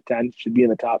 4 out of the 10 should be in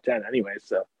the top 10 anyway.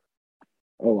 So,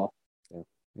 oh well. Yeah,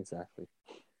 exactly.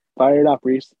 Fire it up,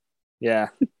 Reese. Yeah.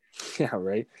 Yeah,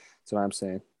 right. That's what I'm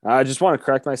saying. I just want to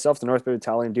correct myself. The North Bay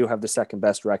Battalion do have the second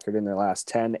best record in their last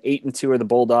 10. 8-2 are the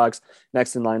Bulldogs.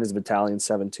 Next in line is the Battalion,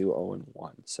 7-2,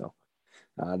 0-1. So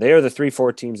they are the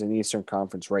 3-4 teams in the Eastern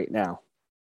Conference right now.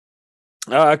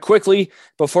 Quickly,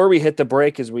 before we hit the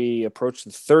break, as we approach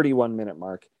the 31-minute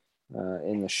mark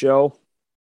in the show,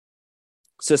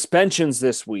 suspensions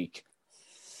this week.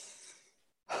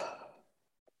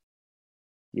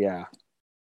 Yeah.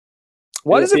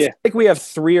 Why does it feel like we have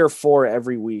 3 or 4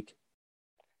 every week?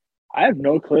 I have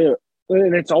no clue.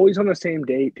 And it's always on the same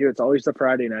date, too. It's always the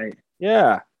Friday night.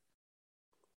 Yeah.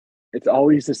 It's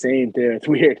always the same, too. It's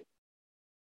weird.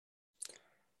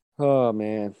 Oh,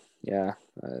 man. Yeah.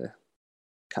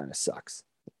 Kind of sucks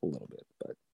a little bit,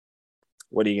 but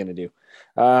what are you going to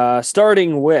do?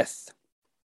 Starting with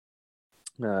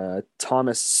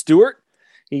Thomas Stewart.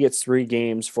 He gets 3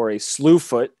 games for a slew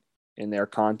foot in their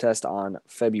contest on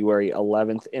February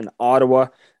 11th in Ottawa.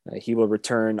 He will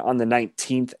return on the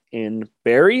 19th in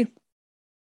Barrie.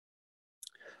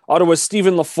 Ottawa's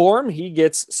Stephen Laforme, he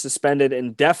gets suspended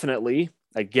indefinitely,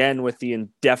 again with the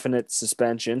indefinite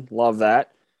suspension. Love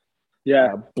that.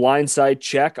 Yeah. Blindside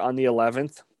check on the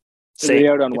 11th. Same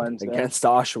out on Wednesday against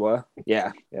Oshawa.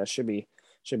 Yeah, should be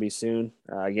soon.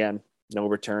 Again, no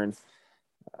return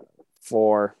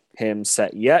for him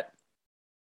set yet.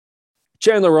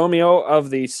 Chandler Romeo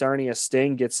of the Sarnia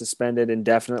Sting gets suspended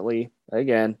indefinitely.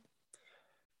 Again,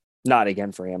 not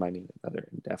again for him. I mean, another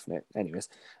indefinite. Anyways,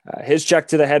 his check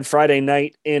to the head Friday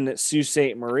night in Sault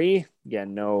Ste. Marie.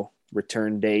 Again, no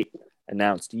return date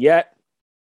announced yet.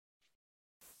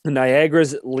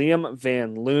 Niagara's Liam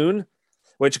Van Loon,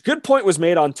 which a good point was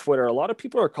made on Twitter. A lot of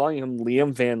people are calling him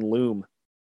Liam Van Loom.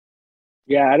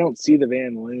 Yeah, I don't see the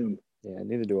Van Loom. Yeah,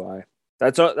 neither do I.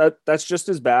 That's just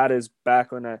as bad as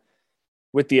back when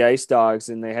with the Ice Dogs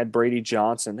and they had Brady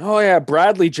Johnson. Oh yeah,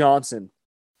 Bradley Johnson.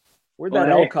 Where'd that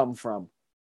L come from?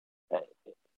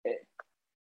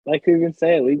 Like we've been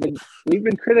saying, we've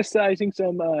been criticizing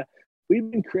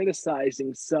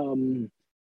some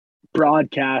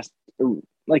broadcast,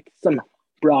 like some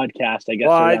broadcast, I guess,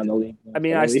 around the league. I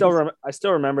mean, I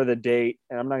still remember the date,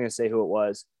 and I'm not going to say who it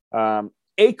was.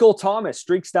 Akel Thomas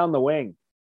streaks down the wing.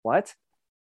 What?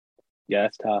 Yeah,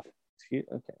 that's tough.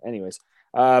 Okay. Anyways,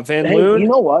 Van Loon. You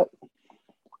know what?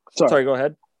 Sorry, go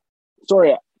ahead.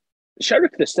 Sorry. Shout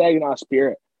out to the Saginaw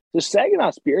Spirit. The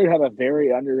Saginaw Spirit have a very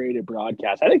underrated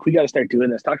broadcast. I think we got to start doing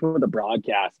this, talking about the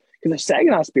broadcast, because the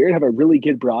Saginaw Spirit have a really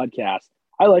good broadcast.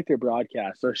 I like their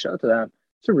broadcast, so shout out to them.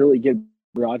 It's a really good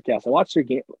broadcast. I watched their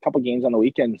a couple games on the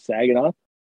weekend in Saginaw.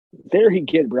 Very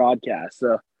good broadcast.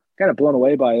 So kind of blown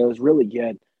away by it. It was really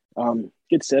good.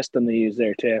 Good system they use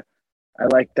there too. I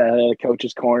like the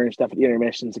coach's corner stuff at the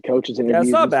intermissions, the coaches interviews. Yeah,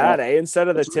 it's not bad, eh? Instead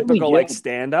of the typical really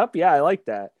stand-up. Yeah, I like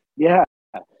that. Yeah,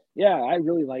 I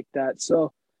really like that.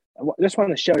 So I just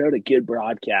want to shout out a good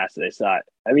broadcast that I saw.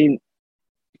 I mean,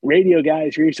 radio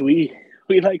guys, Reese, we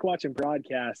like watching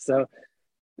broadcasts, so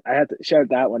I had to shout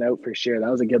that one out for sure.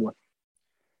 That was a good one.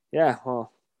 Yeah,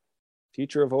 well,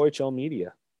 future of OHL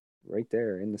media right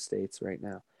there in the States right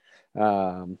now.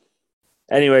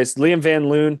 Anyways, Liam Van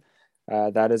Loon,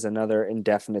 that is another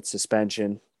indefinite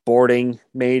suspension. Boarding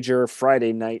major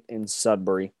Friday night in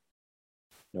Sudbury.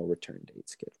 No return date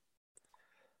scheduled.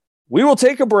 We will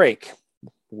take a break.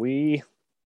 We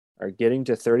are getting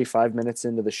to 35 minutes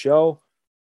into the show,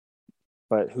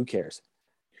 but who cares?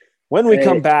 When we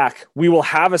come back, we will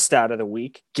have a stat of the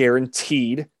week,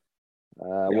 guaranteed.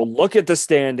 We'll look at the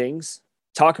standings,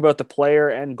 talk about the player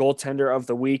and goaltender of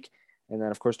the week, and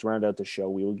then, of course, to round out the show,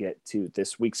 we will get to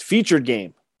this week's featured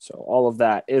game. So all of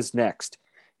that is next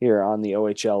here on the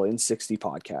OHL in 60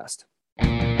 podcast.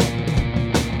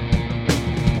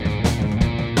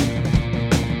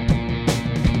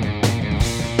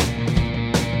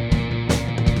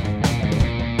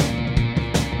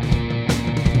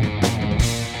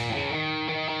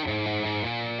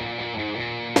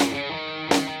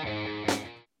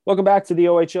 Welcome back to the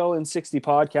OHL in 60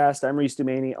 podcast. I'm Reese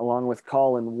Dumaney along with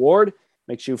Colin Ward.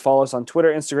 Make sure you follow us on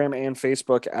Twitter, Instagram, and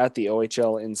Facebook at the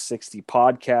OHL in 60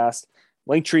 podcast.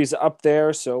 Linktree's up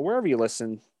there, so wherever you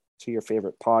listen to your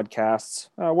favorite podcasts,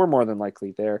 we're more than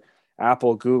likely there.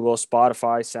 Apple, Google,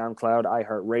 Spotify, SoundCloud,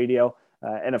 iHeartRadio,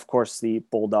 and of course the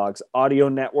Bulldogs audio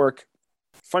network.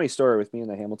 Funny story with me and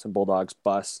the Hamilton Bulldogs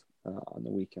bus on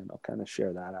the weekend. I'll kind of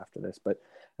share that after this, but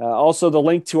also, the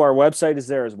link to our website is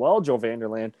there as well. Joe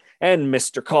Vanderland and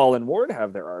Mr. Colin Ward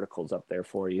have their articles up there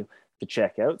for you to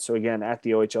check out. So, again, at the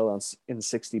OHL in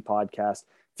 60 podcast,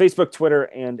 Facebook, Twitter,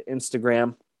 and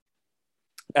Instagram.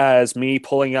 As me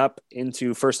pulling up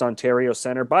into First Ontario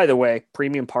Center. By the way,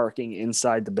 premium parking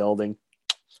inside the building.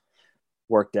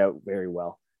 Worked out very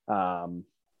well. So,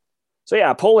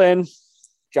 yeah, pull in.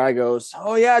 Guy goes,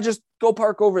 oh, yeah, just go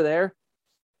park over there.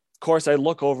 Of course, I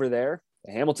look over there.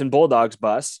 The Hamilton Bulldogs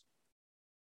bus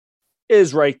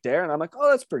is right there. And I'm like, oh,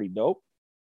 that's pretty dope.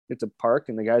 It's a park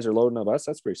and the guys are loading a bus.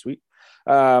 That's pretty sweet.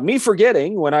 Me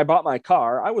forgetting when I bought my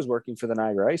car, I was working for the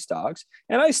Niagara Ice Dogs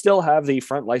and I still have the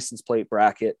front license plate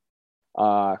bracket,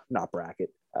 cover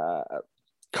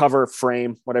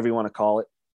frame, whatever you want to call it,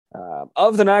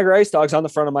 of the Niagara Ice Dogs on the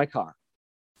front of my car.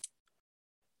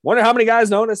 Wonder how many guys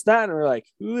noticed that and were like,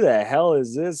 who the hell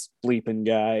is this bleeping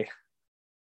guy?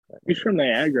 He's from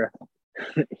Niagara.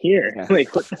 Here. Yeah.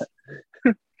 Like, what the...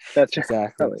 That's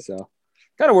exactly. So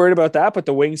kind of worried about that, but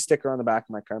the wing sticker on the back of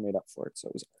my car made up for it. So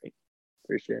it was great.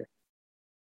 For sure.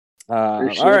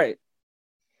 All right.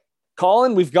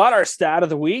 Colin, we've got our stat of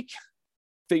the week.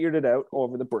 Figured it out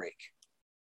over the break.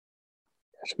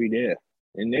 Yes, we did.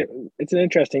 And it's an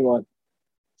interesting one.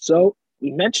 So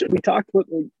we talked about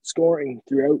the scoring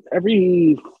throughout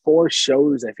every 4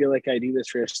 shows. I feel like I do this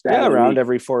for a stat. Yeah, around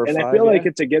every 4 or 5. And I feel like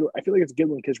it's a good one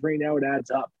because right now it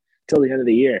adds up till the end of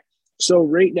the year. So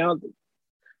right now the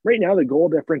goal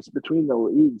difference between the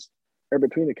leagues or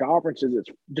between the conferences is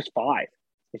just 5.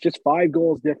 It's just 5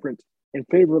 goals difference in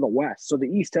favor of the West. So the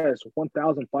East has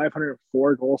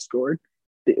 1,504 goals scored.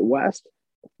 The West,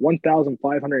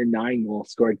 1,509 goals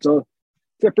scored. So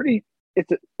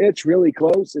it's really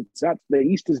close. The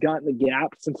East has gotten the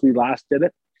gap since we last did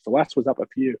it. The West was up a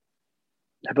few.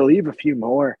 I believe a few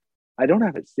more. I don't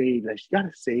have it saved. I just got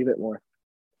to save it more.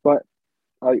 But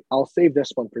I'll save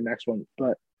this one for next one.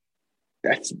 But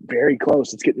that's very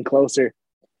close. It's getting closer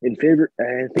in favor.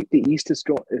 I think the East is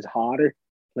hotter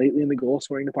lately in the goal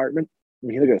scoring department. I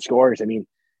mean, look at the scores. I mean,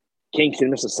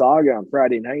 Kingston, Mississauga on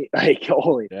Friday night. Like,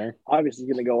 holy, obviously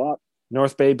going to go up.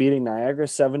 North Bay beating Niagara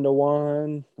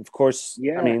 7-1. Of course,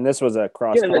 yeah. I mean, this was a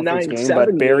cross-conference game,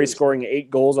 but Barrie scoring 8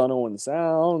 goals on Owen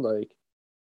Sound. Like,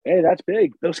 hey, that's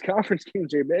big. Those conference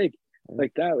games are big.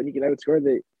 Like that, when you can outscore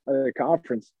the other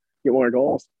conference, get more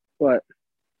goals. But,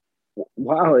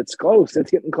 wow, it's close.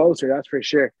 It's getting closer, that's for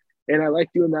sure. And I like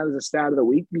doing that as a stat of the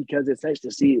week because it's nice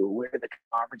to see where the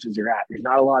conferences are at. There's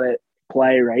not a lot of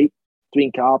play, right,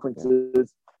 between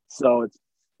conferences. So it's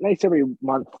nice every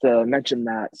month to mention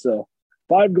that. So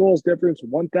 5 goals difference,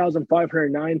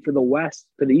 1,509 for the West.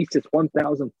 For the East, it's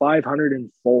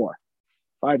 1,504.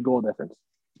 5 goal difference.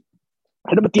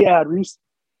 Hit him with the ad, Reese.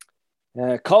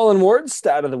 Colin Ward's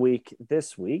stat of the week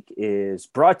this week is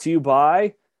brought to you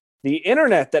by the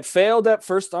internet that failed at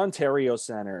First Ontario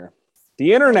Center.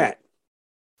 The internet.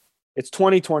 It's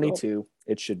 2022.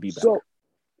 It should be better.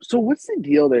 So what's the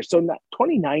deal there? So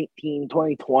 2019,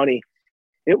 2020,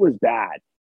 it was bad.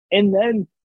 And then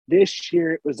this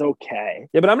year it was okay.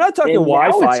 Yeah, but I'm not talking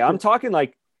Wi-Fi. I'm talking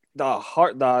like the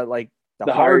hard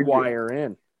wire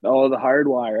in. Oh, the hard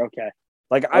wire. Okay.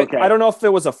 I don't know if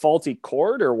it was a faulty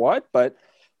cord or what, but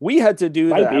we had to do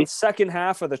the second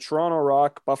half of the Toronto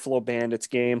Rock Buffalo Bandits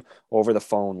game over the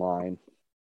phone line.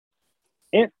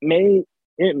 It may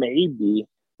be.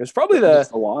 It was probably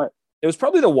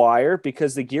the wire,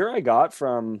 because the gear I got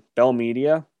from Bell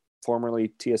Media, formerly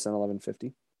TSN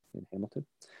 1150 in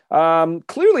Hamilton,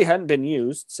 clearly hadn't been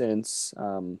used since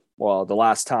the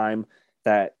last time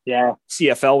that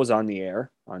CFL was on the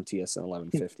air on TSN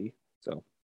 1150. So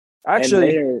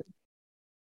actually,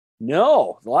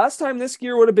 no, the last time this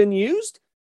gear would have been used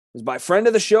was by friend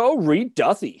of the show, Reed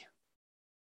Duthie.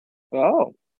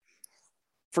 Oh.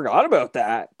 Forgot about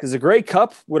that, because the Grey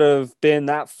Cup would have been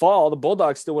that fall. The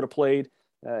Bulldogs still would have played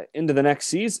into the next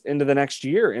season, into the next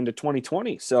year, into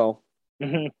 2020. So,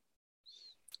 and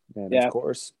of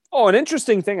course. Oh, an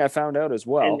interesting thing I found out as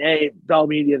well. And hey, Bell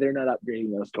Media, they're not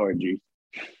upgrading those cords.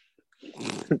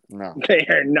 No. They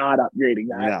are not upgrading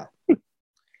that.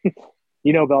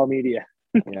 No. Bell Media.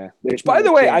 Yeah. Which, by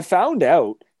the way, I found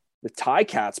out the Tie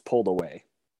Cats pulled away.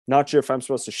 Not sure if I'm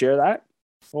supposed to share that.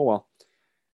 Oh, well.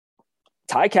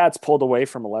 Tie Cats pulled away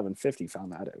from 1150.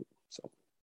 Found that out. So,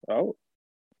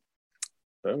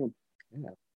 boom. Yeah.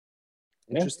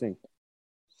 Interesting.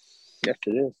 Yes,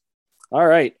 it is. All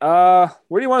right.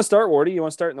 Where do you want to start, Wardy? You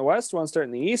want to start in the West? You want to start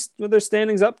in the East with their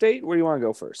standings update? Where do you want to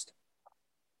go first?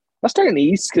 Let's start in the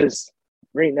East, because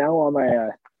right now on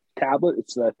my tablet,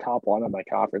 it's the top one of my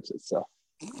conferences. So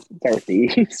start with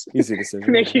the East. Easy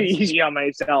decision. Make it easy on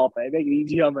myself. I make it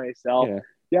easy on myself.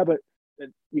 Yeah, but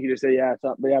you can just say, it's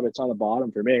not, but it's on the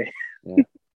bottom for me. Yeah.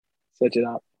 Switch it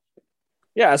up.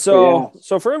 Yeah. So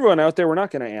for everyone out there, we're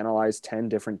not going to analyze 10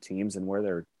 different teams and where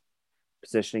they're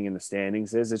positioning in the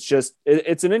standings is. It's just,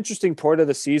 it's an interesting part of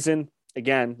the season.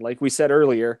 Again, like we said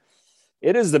earlier,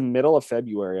 it is the middle of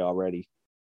February already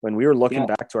when we were looking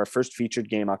back to our first featured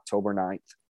game, October 9th.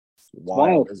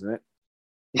 Wild, isn't it?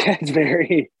 Yeah, it's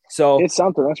very. So it's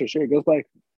something, that's for sure. It goes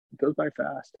by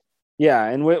fast. Yeah,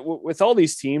 and with all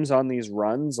these teams on these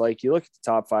runs, like you look at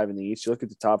the top 5 in the East, you look at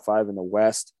the top 5 in the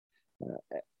West,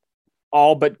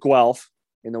 all but Guelph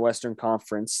in the Western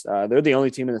Conference. They're the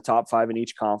only team in the top 5 in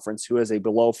each conference who has a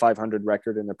below 500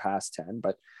 record in their past 10,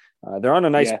 but they're on a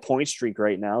nice point streak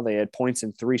right now. They had points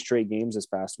in 3 straight games this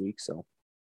past week, so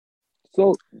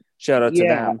shout out to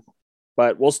them.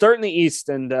 But we'll start in the East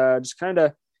and just kind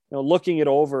of looking it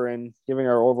over and giving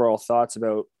our overall thoughts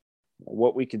about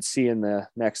what we could see in the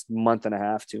next month and a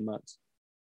half, 2 months.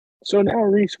 So now,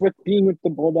 Reese, with being with the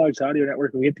Bulldogs Audio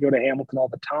Network, we get to go to Hamilton all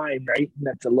the time, right? And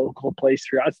that's a local place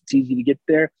for us. It's easy to get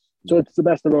there. So it's the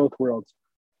best of both worlds.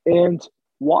 And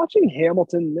watching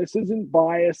Hamilton, this isn't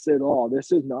biased at all.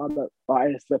 This is not a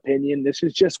biased opinion. This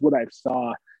is just what I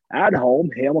saw. At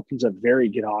home, Hamilton's a very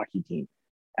good hockey team.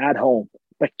 At home.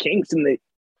 But Kingston,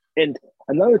 and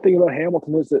another thing about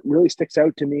Hamilton is that really sticks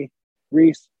out to me,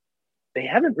 Reese, they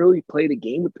haven't really played a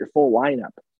game with their full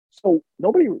lineup. So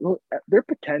their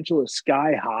potential is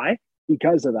sky high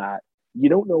because of that. You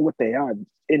don't know what they are.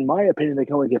 In my opinion, they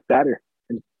can only get better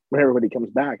when everybody comes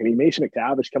back. I mean, Mason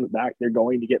McTavish comes back, they're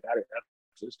going to get better.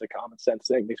 That's just a common sense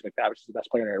thing. Mason McTavish is the best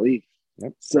player in our league.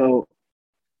 Yep. So,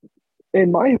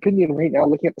 in my opinion, right now,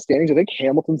 looking at the standings, I think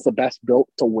Hamilton's the best built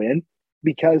to win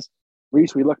because,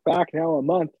 Reese, we look back now a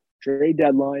month, trade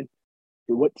deadline,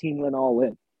 what team went all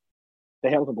in? The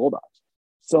Hamilton Bulldogs.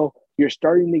 So you're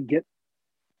starting to get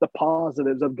the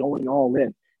positives of going all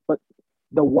in. But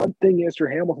the one thing is for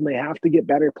Hamilton, they have to get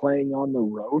better playing on the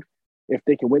road. If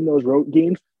they can win those road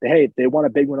games, they won a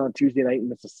big one on Tuesday night in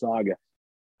Mississauga.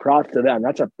 Props to them.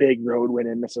 That's a big road win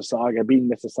in Mississauga, beating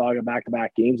Mississauga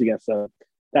back-to-back games against them.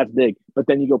 That's big. But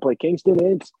then you go play Kingston,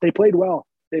 and they played well.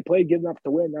 They played good enough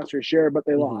to win, that's for sure, but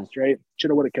they lost, right?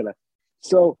 Shoulda, woulda, coulda.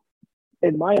 So,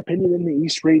 in my opinion, in the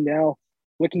East right now,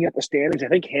 looking at the standings, I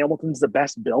think Hamilton's the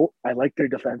best built. I like their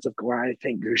defensive core. I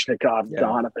think Grushnikov,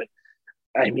 Donovan,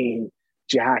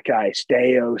 Jacki,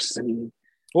 Staios. I mean,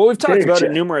 well, we've talked about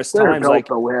it numerous times.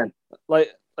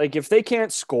 Like if they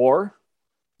can't score,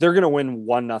 they're going to win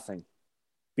 1-0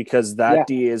 because that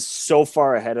D is so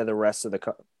far ahead of the rest of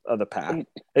the pack.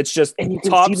 It's just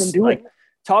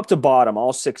top to bottom,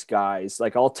 all 6 guys,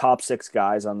 like all top 6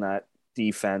 guys on that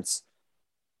defense.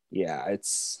 Yeah,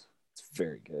 it's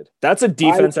very good. That's a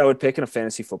defense I would pick in a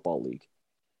fantasy football league.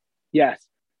 Yes.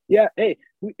 Yeah. Hey,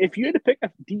 if you had to pick a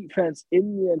defense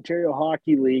in the Ontario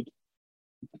Hockey League,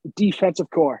 defensive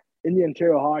core in the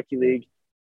Ontario Hockey League,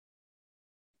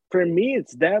 for me,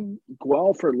 it's them,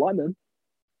 Guelph, or London.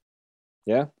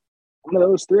 Yeah. One of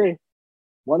those 3.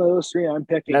 One of those three I'm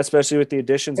picking. And especially with the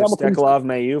additions of Steklov,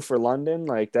 Mayu for London,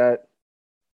 like that.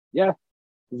 Yeah.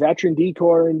 Veteran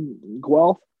decor in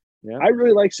Guelph. Yeah. I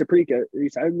really like Saprika.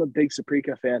 I'm a big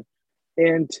Saprika fan.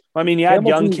 And I mean, you had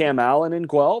young Cam Allen in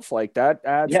Guelph. Like, that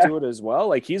adds to it as well.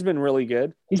 Like, he's been really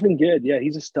good. He's been good. Yeah,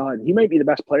 he's a stud. He might be the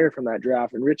best player from that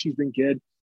draft. And Richie's been good.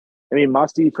 I mean,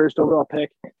 Musty, first overall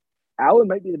pick. Allen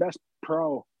might be the best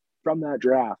pro from that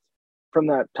draft, from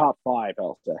that top 5,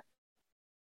 I'll say.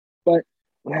 But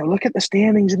when I look at the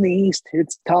standings in the East,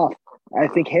 it's tough. I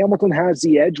think Hamilton has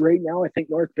the edge right now. I think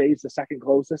North Bay is the second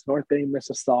closest. North Bay,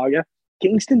 Mississauga.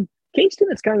 Kingston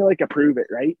is kind of like a prove it,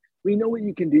 right? We know what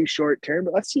you can do short term,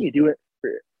 but let's see you do it for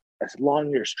a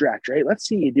longer stretch, right? Let's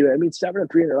see you do it. I mean, 7-3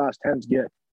 in their last 10 is good.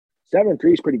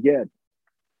 7-3 is pretty good.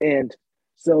 And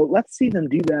so let's see them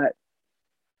do that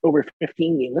over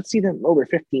 15 games. Let's see them over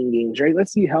 15 games, right?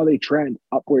 Let's see how they trend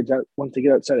upwards once they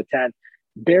get outside of 10.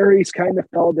 Barry's kind of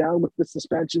fell down with the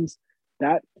suspensions.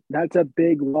 That's a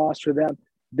big loss for them.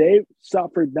 They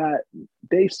suffered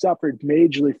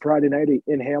majorly Friday night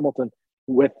in Hamilton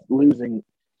with losing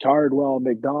Cardwell,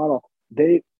 McDonald.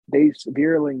 They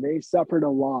suffered a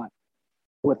lot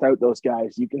without those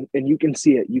guys. You can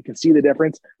see it. You can see the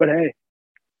difference. But hey,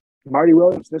 Marty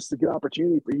Williams, this is a good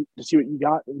opportunity for you to see what you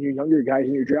got in your younger guys,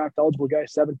 in your draft eligible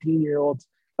guys, 17-year-olds.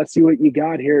 Let's see what you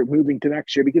got here moving to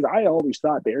next year, because I always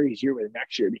thought Barry's year was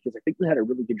next year, because I think we had a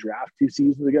really good draft 2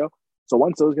 seasons ago. So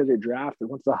once those guys are drafted,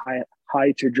 once the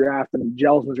Heights are drafted and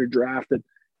Gelsmans are drafted,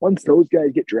 once those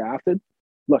guys get drafted,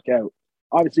 look out.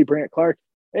 Obviously, Brant Clark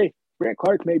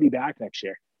may be back next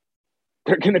year.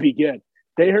 They're going to be good.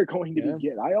 They are going to be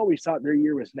good. I always thought their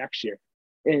year was next year.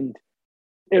 And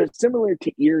it was similar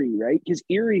to Erie, right? Because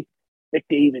Erie,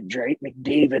 McDavid, right?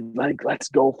 McDavid, like, let's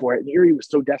go for it. And Erie was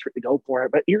so desperate to go for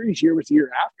it. But Erie's year was the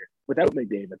year after without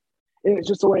McDavid. And it's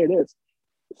just the way it is.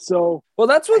 So, well,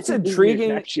 that's what's intriguing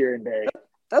next year in Barrie.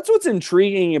 That's what's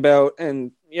intriguing about,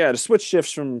 and to switch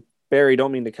shifts from Barrie.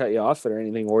 Don't mean to cut you off or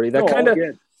anything, Wardy.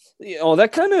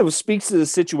 That kind of speaks to the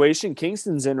situation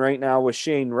Kingston's in right now with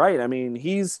Shane Wright. I mean,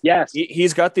 he's got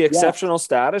the exceptional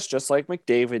status, just like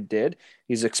McDavid did.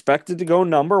 He's expected to go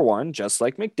number 1, just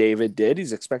like McDavid did.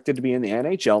 He's expected to be in the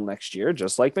NHL next year,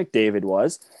 just like McDavid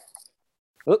was.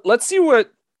 Let's see what.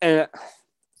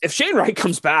 If Shane Wright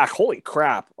comes back, holy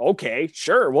crap. Okay,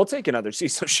 sure. We'll take another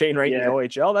season of Shane Wright in the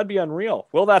OHL. That'd be unreal.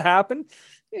 Will that happen?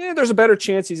 Yeah, there's a better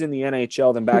chance he's in the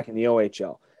NHL than back in the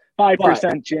OHL.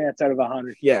 5% chance out of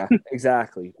 100. Yeah,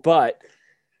 exactly. But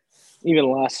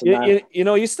even less than that.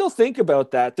 You still think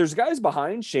about that. There's guys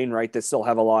behind Shane Wright that still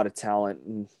have a lot of talent.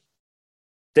 And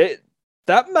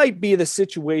that might be the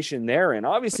situation they're in.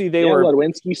 Obviously, they were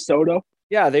Ludwinski, Soto.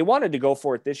 Yeah, they wanted to go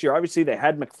for it this year. Obviously, they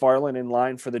had McFarland in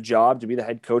line for the job to be the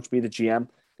head coach, be the GM.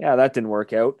 Yeah, that didn't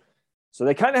work out. So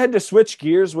they kind of had to switch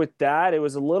gears with that. It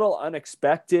was a little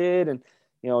unexpected. And,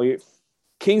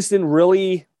 Kingston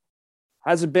really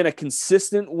hasn't been a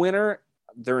consistent winner.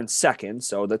 They're in second,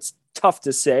 so that's tough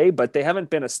to say, but they haven't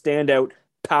been a standout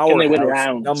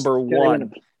powerhouse number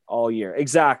 1 all year.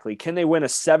 Exactly. Can they win a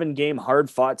 7-game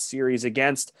hard-fought series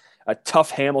against a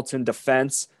tough Hamilton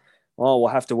defense? Well, we'll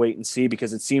have to wait and see,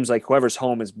 because it seems like whoever's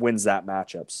home wins that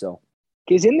matchup. So,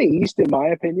 because in the East, in my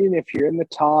opinion, if you're in the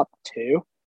top 2,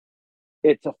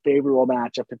 it's a favorable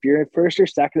matchup. If you're in first or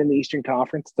second in the Eastern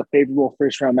Conference, it's a favorable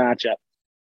first-round matchup.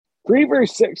 3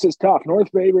 versus 6 is tough.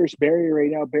 North Bay versus Barrie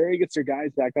right now. Barrie gets their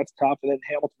guys back. That's tough. And then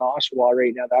Hamilton, Oshawa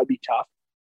right now. That would be tough.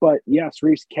 But yes,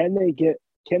 Reese, can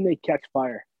they catch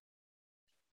fire?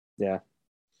 Yeah.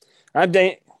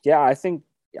 I think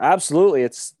absolutely.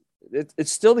 It's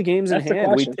still the games in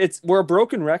hand. We're a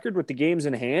broken record with the games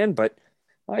in hand, but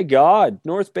my God,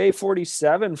 North Bay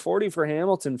 47, 40 for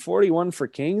Hamilton, 41 for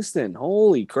Kingston.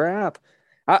 Holy crap.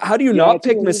 How do you not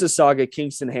pick Mississauga,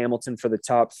 Kingston, Hamilton for the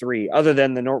top 3, other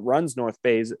than the runs North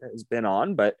Bay has been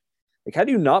on? But how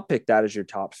do you not pick that as your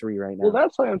top 3 right now? Well,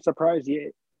 that's why I'm surprised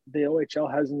the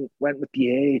OHL hasn't went with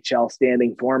the AHL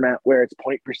standing format where it's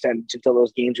point percentage until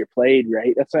those games are played,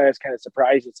 right? That's why I was kind of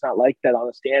surprised it's not like that on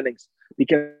the standings,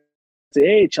 because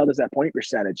the AHL does that point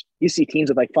percentage. You see teams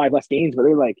with 5 less games, but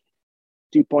they're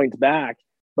 2 points back,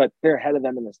 but they're ahead of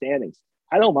them in the standings.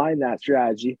 I don't mind that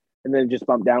strategy. And then just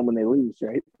bump down when they lose,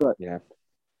 right? But yeah,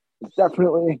 it's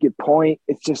definitely a good point.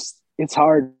 It's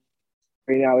hard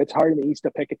right now. It's hard in the East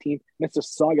to pick a team.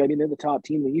 Mississauga, I mean, they're the top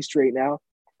team in the East right now.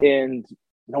 And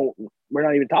no, we're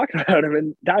not even talking about them.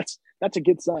 And that's a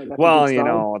good sign. They're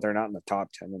not in the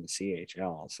top 10 in the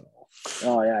CHL. So.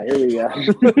 Oh, yeah, here we go.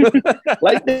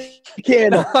 Light the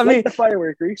candle. The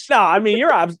firework, Reese. No, I mean,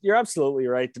 you're absolutely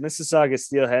right. The Mississauga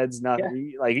Steelheads,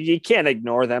 you can't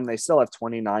ignore them. They still have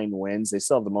 29 wins. They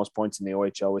still have the most points in the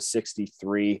OHL with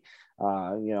 63.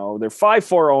 They're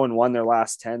 5-4-0-1 their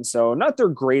last 10, so not their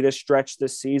greatest stretch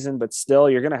this season, but still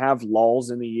you're going to have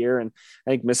lulls in the year. And I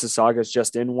think Mississauga's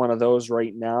just in one of those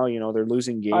right now. They're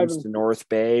losing games to North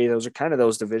Bay. Those are kind of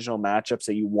those divisional matchups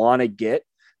that you want to get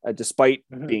despite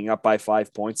being up by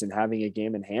 5 points and having a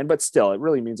game in hand, but still it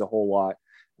really means a whole lot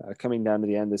coming down to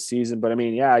the end of the season. But I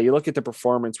mean, yeah, you look at the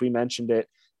performance, we mentioned it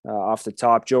off the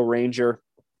top. Joe Ranger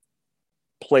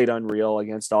played unreal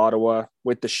against Ottawa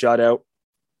with the shutout.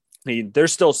 They're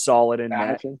still solid in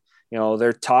net.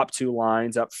 Their top two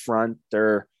lines up front,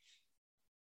 they're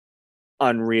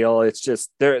unreal. It's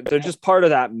just they're just part of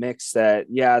that mix that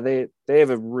they have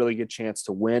a really good chance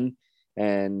to win.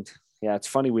 And it's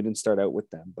funny we didn't start out with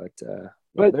them, but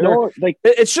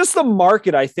it's just the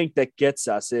market I think that gets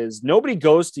us is nobody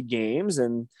goes to games,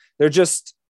 and they're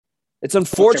just it's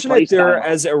unfortunate they're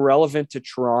as irrelevant to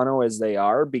Toronto as they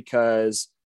are because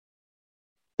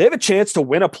they have a chance to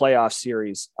win a playoff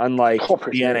series, unlike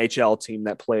the NHL team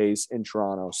that plays in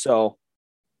Toronto. So,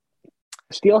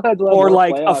 Steelheads or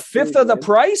like a fifth of the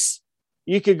price,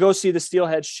 you could go see the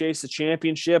Steelheads chase the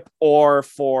championship, or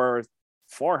for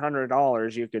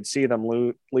 $400, you could see them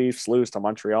Leafs lose to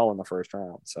Montreal in the first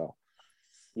round. So,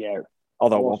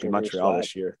 although it won't be Montreal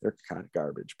this year, they're kind of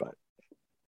garbage. But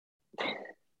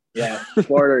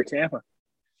Florida or Tampa.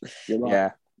 Good luck.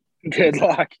 Yeah, good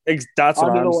luck. That's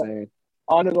what I'm saying.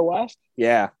 On to the West?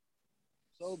 Yeah.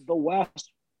 So the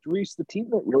West, Reese, the team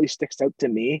that really sticks out to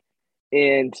me,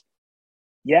 and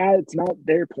it's not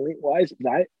their point-wise,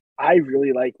 but I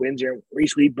really like Windsor.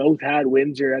 Reese, we both had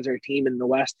Windsor as our team in the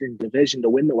Western Division to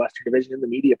win the Western Division in the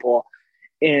media poll.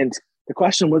 And the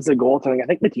question was the goaltending. I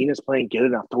think Medina's playing good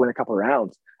enough to win a couple of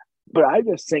rounds. But I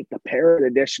just think the Parrott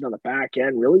addition on the back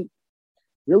end really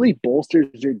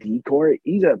bolsters their decor.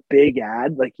 He's a big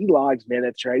ad. Like, he logs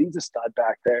minutes, right? He's a stud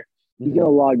back there. He's going to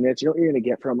log minutes. You know what you're going to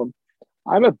get from him.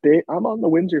 I'm on the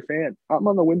Windsor fan. I'm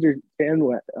on the Windsor fan.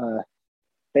 What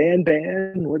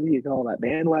do you call that?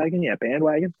 Bandwagon? Yeah,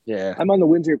 bandwagon. Yeah. I'm on the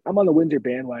Windsor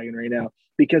bandwagon right now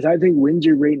because I think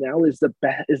Windsor right now is the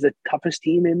toughest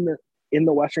team in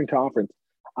the Western Conference.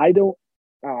 I look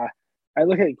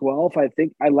at Guelph. I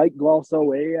think I like Guelph's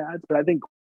away ads, but I think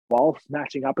Guelph's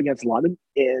matching up against London,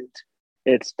 and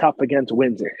it's tough against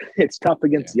Windsor. It's tough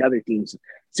against the other teams.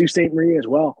 Sault Ste. Marie as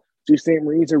well. Sault Ste.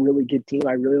 Marie is a really good team.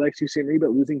 I really like Sault Ste. Marie, but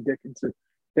losing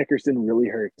Dickerson really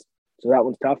hurts. So that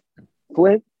one's tough.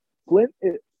 Flint's good.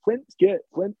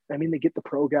 Flint, I mean, they get the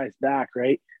pro guys back,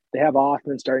 right? They have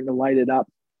Othman starting to light it up.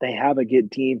 They have a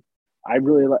good team. I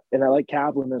like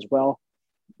Kaplan as well.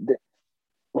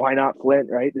 Why not Flint,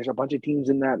 right? There's a bunch of teams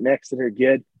in that mix that are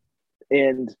good.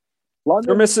 And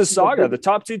London, for Mississauga, the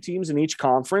top two teams in each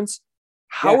conference,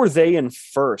 how are they in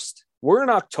first? We're in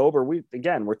October. We're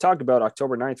talking about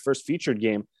October 9th, first featured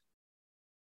game.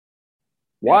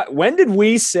 When did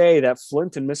we say that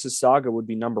Flint and Mississauga would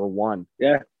be number one?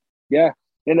 Yeah.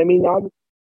 And I mean,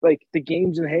 like the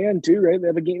game's in hand too, right? They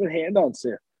have a game in hand on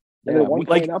Sue. And they're one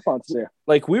point up on Sue.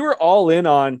 Like, we were all in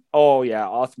on,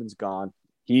 Othman's gone.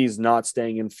 He's not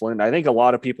staying in Flint. I think a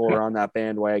lot of people were on that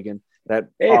bandwagon that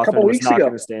Othman was not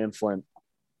going to stay in Flint.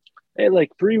 Hey,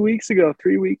 like 3 weeks ago,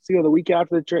 the week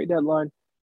after the trade deadline,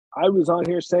 I was on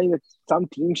here saying that some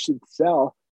teams should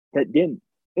sell that didn't.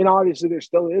 And obviously there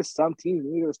still is some teams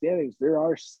in the standings. There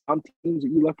are some teams that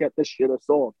you look at that should have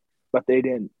sold, but they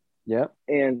didn't. Yeah.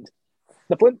 And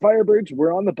the Flint Firebirds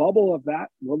were on the bubble of that.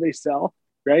 Will they sell?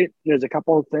 Right? There's a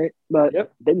couple of things, but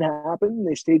it didn't happen.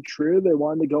 They stayed true. They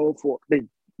wanted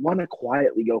to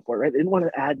quietly go for it, right? They didn't want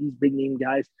to add these big name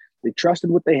guys. They trusted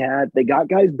what they had. They got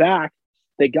guys back.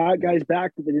 That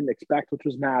they didn't expect, which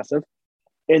was massive.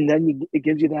 And then it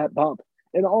gives you that bump.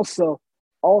 And also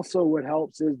what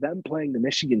helps is them playing the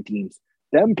Michigan teams.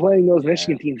 Them playing those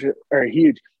Michigan teams are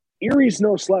huge. Erie's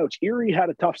no slouch. Erie had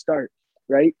a tough start,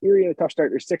 right? Erie had a tough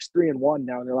start. They're 6-3-1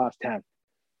 now in their last 10.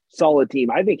 Solid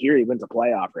team. I think Erie wins a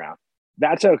playoff round.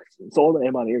 That's how sold I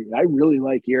am on Erie. I really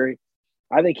like Erie.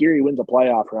 I think Erie wins a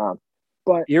playoff round.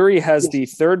 But Erie has the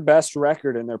third best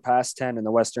record in their past 10 in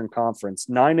the Western Conference.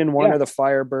 9-1 are the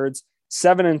Firebirds.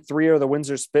 7-3 are the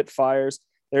Windsor Spitfires.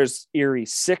 There's Erie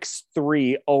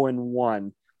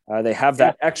 6-3-0-1. They have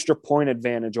that extra point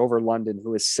advantage over London,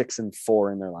 who is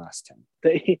 6-4 in their last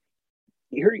 10.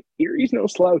 Erie's no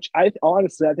slouch. I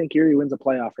think Erie wins a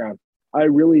playoff round. I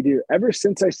really do. Ever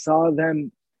since I saw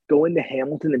them go into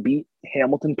Hamilton and beat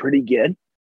Hamilton pretty good,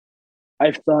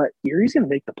 I've thought Erie's going to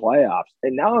make the playoffs.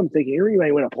 And now I'm thinking Erie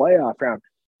might win a playoff round.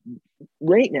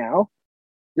 Right now,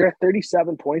 they're at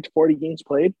 37 points, 40 games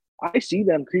played. I see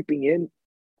them creeping in,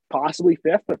 possibly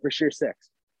fifth, but for sure sixth.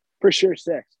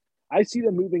 I see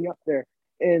them moving up there.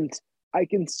 And I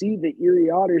can see the Erie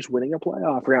Otters winning a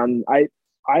playoff round.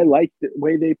 I like the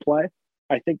way they play.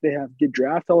 I think they have good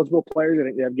draft eligible players. I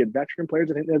think they have good veteran players.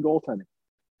 I think they have goaltending.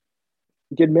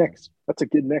 Good mix. That's a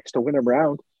good mix to win a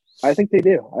round. I think they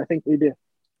do.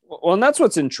 Well, and that's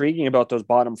what's intriguing about those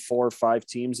bottom 4 or 5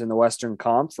 teams in the Western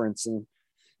Conference. And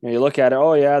you look at it,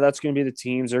 oh, yeah, that's going to be the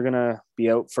teams. They're going to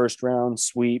be out first round,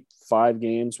 sweep, 5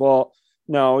 games. Well,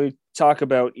 no, we talk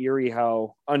about Erie,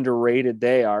 how underrated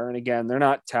they are. And again, they're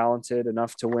not talented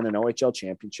enough to win an OHL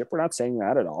championship. We're not saying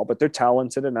that at all, but they're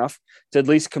talented enough to at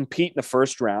least compete in the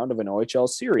first round of an OHL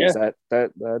series. Yeah.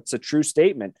 That's a true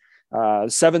statement.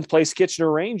 7th place Kitchener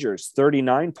Rangers,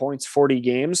 39 points, 40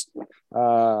 games.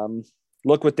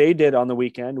 Look what they did on the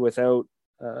weekend without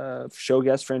show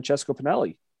guest Francesco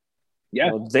Pinelli.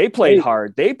 Yeah, they played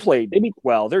hard. They played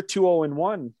well. They're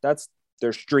 2-0-1. That's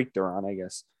their streak they're on, I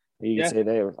guess. You could say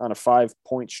they were on a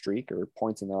 5-point streak, or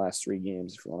points in the last 3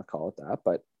 games, if you want to call it that.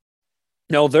 But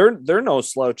no, they're no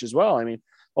slouch as well. I mean,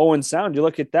 Owen Sound, you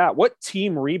look at that. What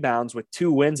team rebounds with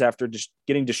 2 wins after just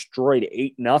getting destroyed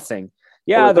 8-0?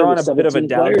 Yeah, they're on a bit of a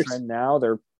downtrend now.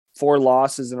 They're 4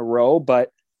 losses in a row,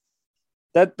 but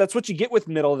that's what you get with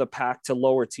middle of the pack to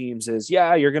lower teams is,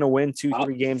 you're going to win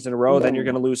 2-3 games in a row, then you're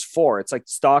going to lose 4. It's like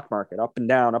the stock market, up and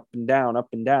down, up and down, up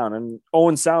and down. And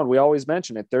Owen Sound, we always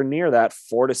mention it. They're near that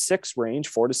 4 to 6 range,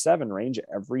 4 to 7 range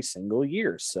every single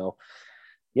year. So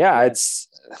it's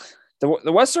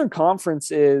the Western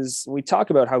Conference is, we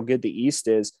talk about how good the East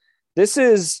is. This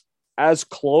is as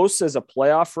close as a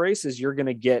playoff race as you're going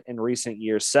to get in recent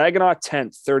years. Saginaw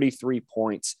 10th, 33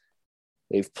 points.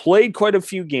 They've played quite a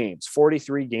few games.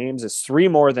 43 games is 3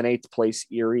 more than 8th place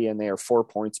Erie, and they are 4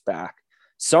 points back.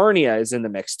 Sarnia is in the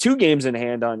mix. 2 games in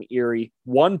hand on Erie,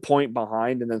 1 point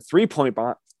behind, and then 3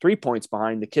 points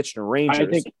behind the Kitchener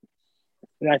Rangers.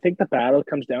 I think the battle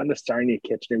comes down to Sarnia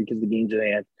Kitchener because the games in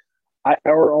hand.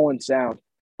 Or Owen Sound.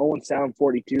 Owen Sound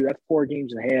 42. That's 4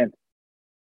 games in hand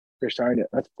for Sarnia.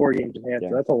 That's 4 games in hand. Yeah.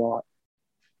 So that's a lot.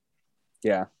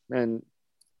 Yeah. And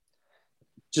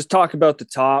just talk about the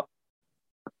top.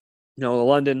 The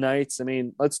London Knights, I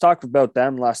mean, let's talk about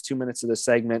them last 2 minutes of the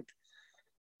segment.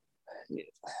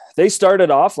 They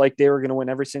started off like they were going to win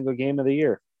every single game of the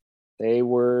year. They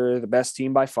were the best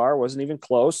team by far. Wasn't even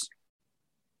close.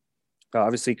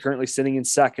 Obviously, currently sitting in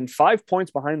second, 5 points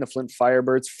behind the Flint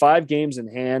Firebirds, 5 games in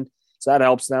hand. So that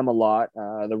helps them a lot.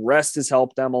 The rest has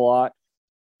helped them a lot.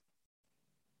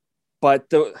 But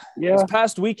this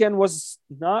past weekend was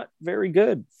not very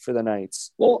good for the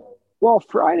Knights. Well,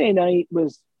 Friday night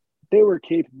they were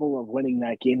capable of winning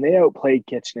that game. They outplayed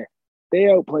Kitchener. They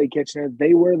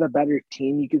were the better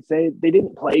team, you could say. They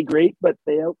didn't play great, but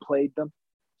they outplayed them.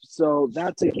 So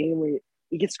that's a game where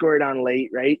you get scored on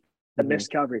late, right? The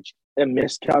missed coverage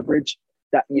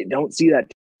that you don't see that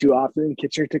too often.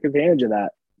 Kitchener took advantage of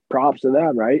that. Props to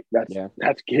them, right?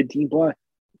 That's good team play.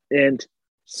 And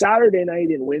Saturday night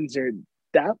in Windsor,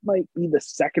 that might be the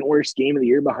second worst game of the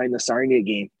year behind the Sarnia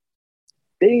game.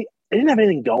 They didn't have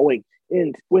anything going.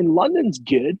 And when London's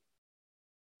good,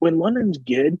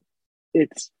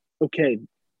 it's okay.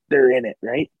 They're in it,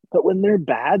 right? But when they're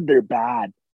bad, they're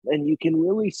bad. And you can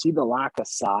really see the lack of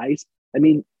size. I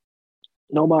mean,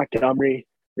 no Montgomery,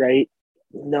 right?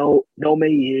 No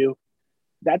Mayu.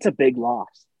 That's a big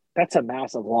loss. That's a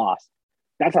massive loss.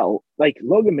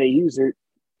 Logan Mayu's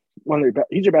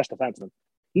he's your best defenseman.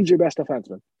 He's your best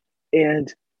defenseman.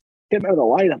 And him out of the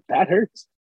lineup, that hurts.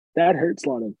 That hurts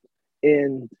London.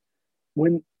 And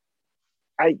when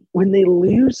they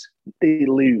lose,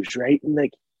 right?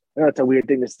 And that's a weird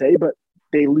thing to say, but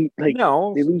they lose. They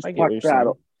lose puck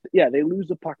battle. Yeah, they lose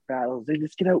the puck battles. They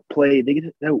just get outplayed. They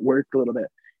get outworked a little bit,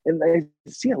 and I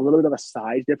see a little bit of a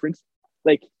size difference.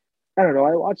 I don't know.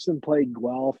 I watched them play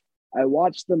Guelph. I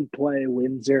watched them play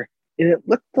Windsor, and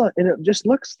it just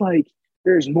looks like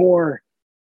there's more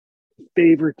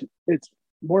favored. It's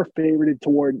more favored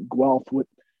toward Guelph with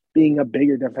being a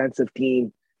bigger defensive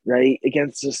team, right,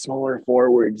 against the smaller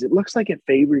forwards. It looks like it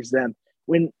favors them.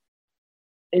 When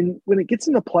it gets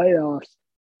in the playoffs,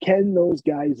 can those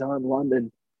guys on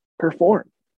London perform?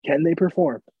 Can they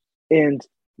perform? And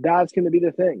that's going to be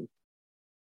the thing.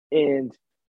 And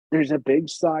there's a big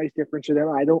size difference for them.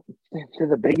 I don't think they're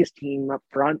the biggest team up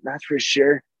front, that's for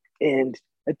sure. And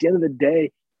at the end of the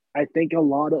day, I think a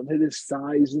lot of it is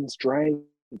size and strength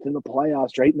in the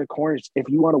playoffs, right in the corners. If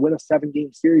you want to win a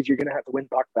 7-game series, you're going to have to win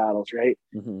puck battles, right?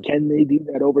 Mm-hmm. Can they do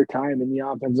that over time in the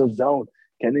offensive zone?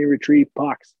 Can they retrieve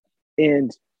pucks? And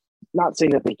not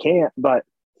saying that they can't, but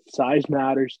size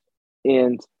matters.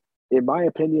 And in my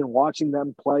opinion, watching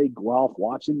them play Guelph,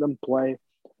 watching them play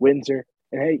Windsor,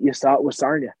 and hey, you saw it with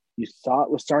Sarnia. You saw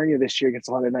it with Sarnia this year against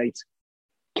the London Knights.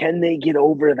 can they get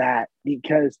over that?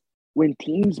 Because when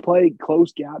teams play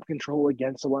close gap control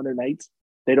against the London Knights,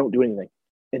 they don't do anything.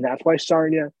 And that's why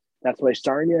Sarnia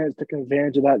has taken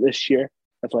advantage of that this year.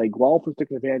 That's why Guelph has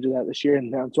taken advantage of that this year.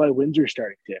 And that's why Windsor's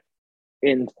starting to.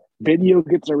 And video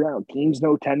gets around. Teams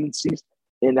know tendencies.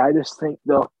 And I just think,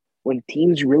 though, when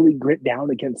teams really grit down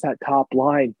against that top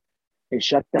line and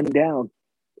shut them down,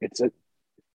 it's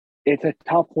a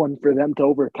tough one for them to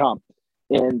overcome.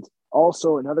 And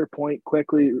also another point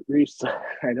quickly, Reese,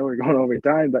 I know we're going over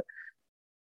time, but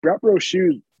Brett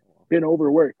Brochu's been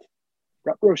overworked.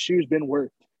 Brett Brochu's been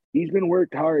worked. He's been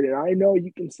worked hard. And I know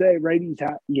you can say, right, he's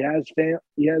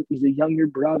a younger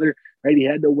brother, right? He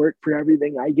had to work for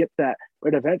everything. I get that.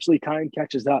 But eventually time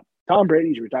catches up. Tom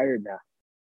Brady's retired now.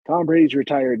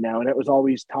 And it was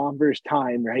always Tom versus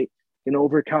time, right? And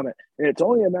overcome it. And it's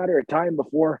only a matter of time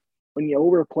before when you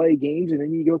overplay games and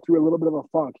then you go through a little bit of a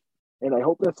funk. And I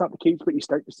hope that's not the case, but you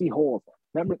start to see holes.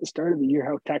 Remember at the start of the year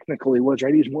how technical he was,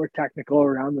 right? He's more technical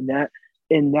around the net.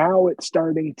 And now it's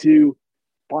starting to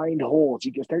find holes.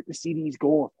 You can start to see these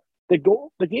goals. The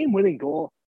game-winning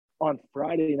goal on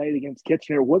Friday night against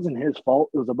Kitchener wasn't his fault.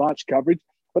 It was a botched coverage,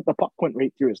 but the puck went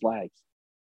right through his legs.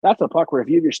 That's a puck where if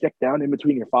you have your stick down in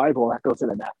between your 5-hole, that goes in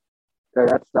the net.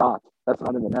 That's stopped. That's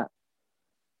not in the net.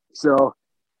 So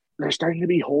there's starting to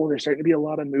be holes. There's starting to be a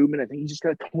lot of movement. I think you just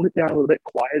got to tone it down a little bit,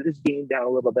 quiet this game down a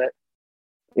little bit,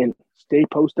 and stay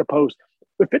post to post.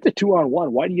 If it's a 2-on-1,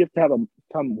 why do you have to have them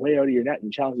come way out of your net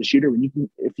and challenge the shooter when you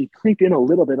can? If you creep in a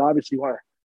little bit, obviously you don't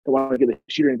want to get the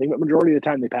shooter or anything, but majority of the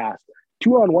time they pass.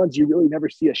 2-on-1s, you really never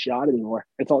see a shot anymore.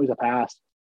 It's always a pass.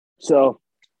 So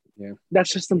yeah,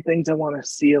 that's just some things I want to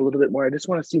see a little bit more. I just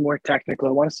want to see more technical.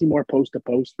 I want to see more post to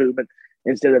post movement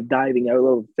instead of diving out, a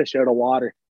little fish out of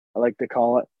water, I like to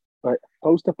call it. But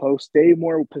post to post, stay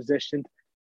more positioned,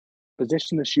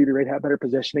 position the shooter right, have better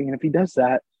positioning. And if he does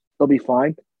that, they'll be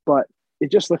fine. But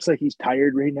it just looks like he's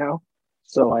tired right now.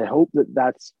 So I hope that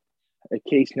that's a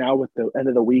case now with the end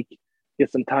of the week.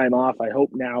 Get some time off. I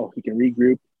hope now he can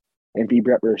regroup and be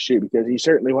Brett Brochu because he's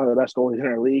certainly one of the best goalies in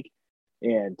our league.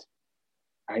 And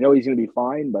I know he's going to be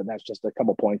fine, but that's just a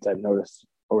couple points I've noticed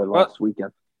over the last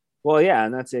weekend. Well, yeah,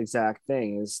 and that's the exact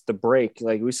thing is the break.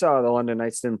 Like we saw the London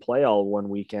Knights didn't play all one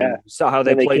weekend. Yeah. We saw how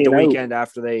they played the weekend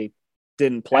after they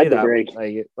didn't play that break.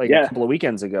 Like a couple of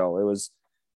weekends ago. It was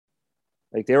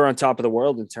like they were on top of the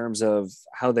world in terms of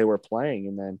how they were playing.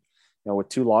 And then, with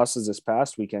 2 losses this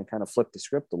past weekend, kind of flipped the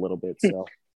script a little bit. So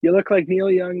you look like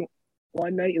Neil Young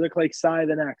one night, you look like Cy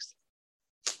the next.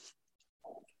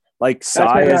 Like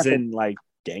Cy as in like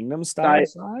Gangnam Style?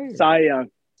 Cy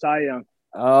Young.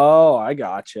 Oh, I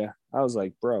gotcha. I was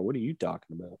like, bro, what are you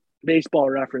talking about? Baseball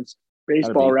reference for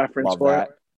it.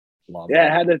 Love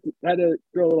that. I had to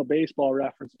throw a little baseball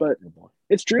reference, but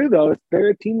it's true though.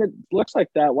 They're a team that looks like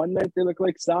that. One night they look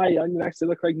like Cy Young, the next they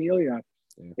look like Neil Young.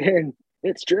 Yeah. And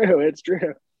it's true. It's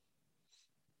true.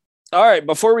 All right,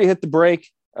 before we hit the break,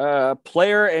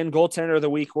 player and goaltender of the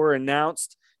week were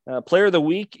announced. Player of the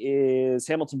week is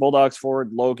Hamilton Bulldogs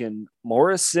forward Logan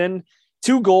Morrison.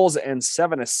 2 goals and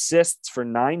 7 assists for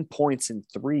 9 points in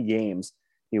 3 games.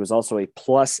 He was also a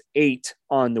 +8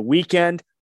 on the weekend.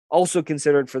 Also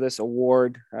considered for this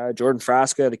award, Jordan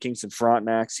Frasca, the Kingston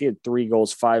Frontenacs. He had 3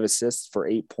 goals, 5 assists for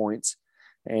 8 points.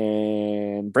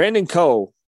 And Brandon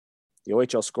Coe, the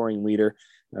OHL scoring leader,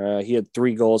 he had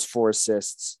 3 goals, 4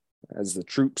 assists as the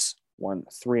Troops won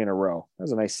 3 in a row. That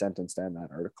was a nice sentence to end that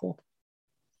article.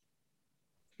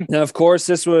 Now, of course,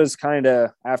 this was kind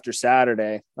of after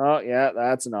Saturday. Oh, yeah,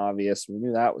 that's an obvious. We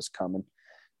knew that was coming.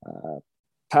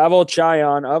 Pavel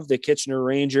Chayon of the Kitchener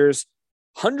Rangers,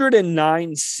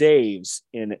 109 saves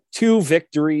in 2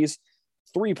 victories,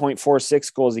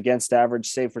 3.46 goals against average,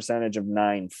 save percentage of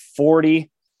 .940.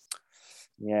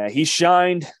 Yeah, he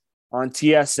shined on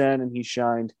TSN and he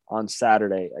shined on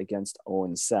Saturday against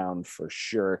Owen Sound for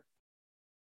sure.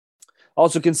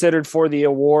 Also considered for the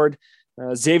award,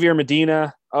 Xavier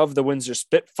Medina of the Windsor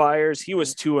Spitfires. He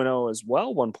was 2-0 as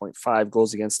well, 1.5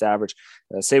 goals against average,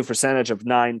 save percentage of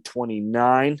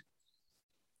 .929.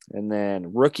 And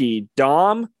then rookie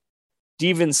Dom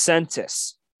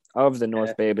DeVincentis of the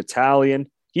North Bay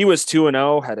Battalion. He was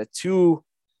 2-0, had a 2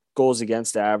 goals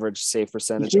against average, save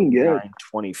percentage of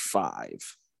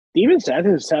 .925.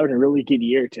 DeVincentis is having a really good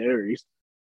year too. He's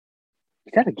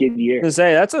had a good year. To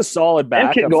say that's a solid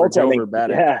backup for Joe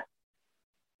Verbetic.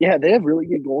 Yeah, they have really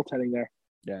good goaltending there.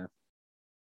 Yeah.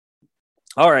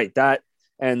 All right, that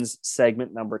ends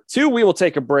segment number 2. We will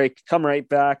take a break, come right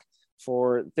back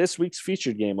for this week's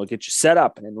featured game. We'll get you set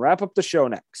up and wrap up the show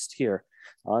next here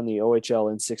on the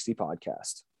OHL in 60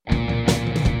 podcast.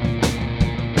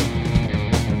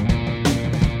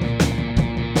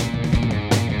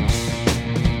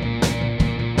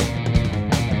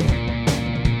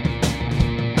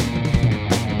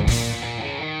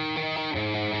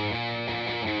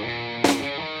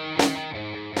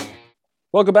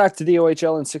 Welcome back to the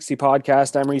OHL in 60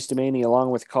 podcast. I'm Reese Demaney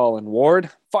along with Colin Ward.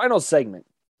 Final segment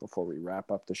before we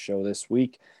wrap up the show this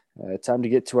week. Time to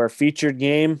get to our featured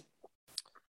game.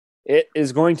 It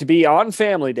is going to be on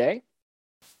Family Day,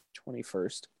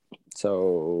 21st.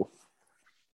 So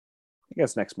I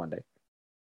guess next Monday.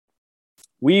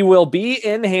 We will be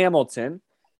in Hamilton,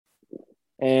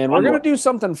 and we're going to do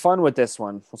something fun with this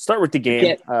one. We'll start with the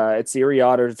game. It's the Erie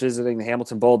Otters visiting the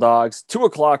Hamilton Bulldogs.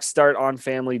 2:00 start on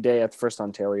Family Day at the First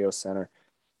Ontario Center.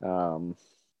 We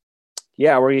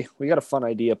got a fun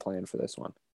idea planned for this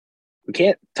one. We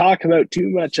can't talk about too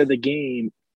much of the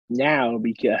game now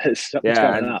because something's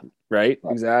coming up. Right,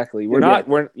 exactly. We're not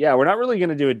really going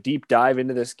to do a deep dive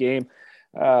into this game.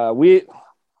 I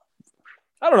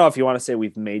don't know if you want to say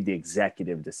we've made the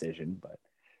executive decision, but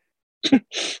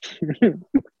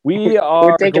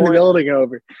we're taking the building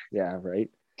over. Yeah,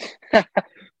 right. So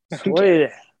what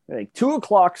is it? I think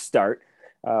 2:00 start.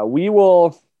 We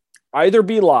will either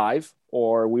be live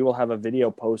or we will have a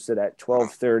video posted at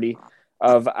 12:30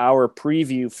 of our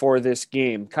preview for this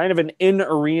game. Kind of an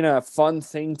in-arena fun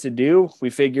thing to do. We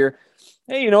figure,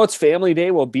 hey, it's Family Day.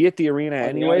 We'll be at the arena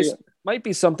anyways. Might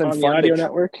be something on fun. The audio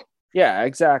network. Yeah,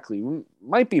 exactly.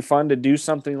 Might be fun to do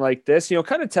something like this.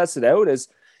 Kind of test it out as,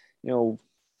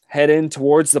 head in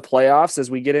towards the playoffs as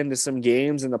we get into some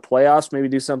games in the playoffs, maybe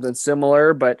do something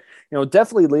similar, but,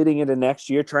 definitely leading into next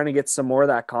year, trying to get some more of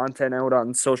that content out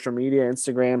on social media,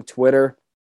 Instagram, Twitter,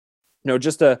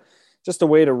 just a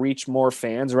way to reach more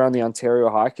fans around the Ontario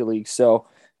Hockey League. So,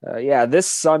 this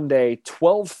Sunday,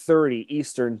 12:30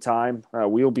 Eastern time,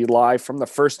 we will be live from the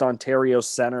First Ontario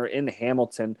Center in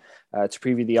Hamilton to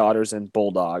preview the Otters and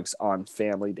Bulldogs on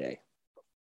Family Day.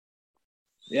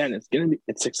 Yeah, and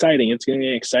it's exciting. It's going to be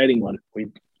an exciting one. We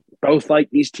both like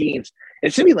these teams.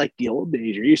 It's going to be like the old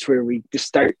days, Reese, where we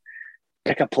just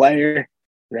pick a player,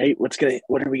 right? What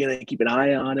are we going to keep an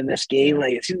eye on in this game?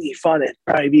 Like, it's going to be fun. It'd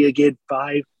probably be a good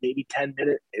 5, maybe 10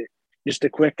 minute, just a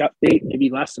quick update, maybe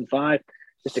less than 5.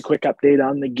 Just a quick update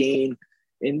on the game,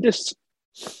 and just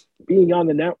being on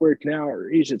the network now,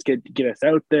 Reese, it's good to get us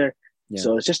out there. Yeah.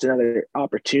 So it's just another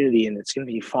opportunity, and it's going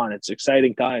to be fun. It's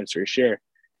exciting times for sure.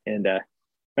 And I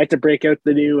like to break out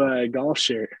the new golf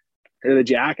shirt or the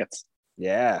jackets.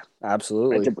 Yeah,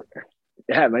 absolutely.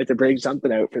 I like to break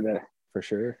something out for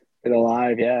sure for the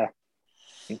live. Yeah,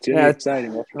 it's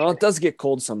exciting. Well, it does get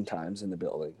cold sometimes in the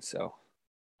building, so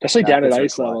especially down at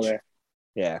ice level there.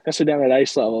 Yeah, especially down at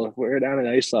ice level. If we're down at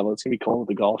ice level, it's gonna be cold with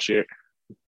the golf shirt.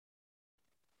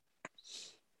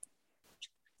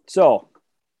 So,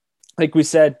 like we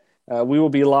said, we will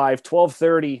be live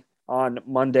 12:30 on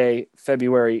Monday,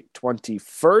 February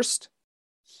 21st.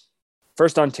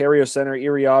 First Ontario Center,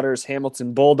 Erie Otters,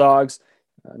 Hamilton Bulldogs.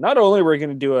 Not only are we going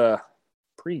to do a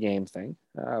pregame thing,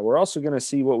 we're also going to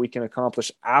see what we can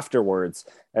accomplish afterwards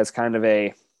as kind of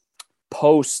a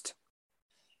post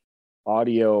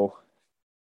audio,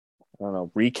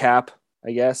 recap,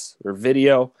 I guess, or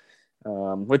video,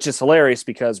 which is hilarious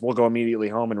because we'll go immediately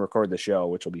home and record the show,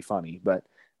 which will be funny. But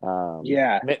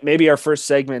maybe our first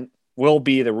segment will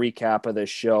be the recap of this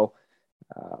show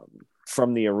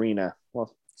from the arena.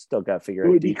 Well, still got to figure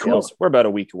out details. Cool. We're about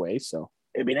a week away, so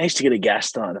it'd be nice to get a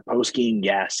guest on, a post-game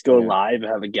guest, go live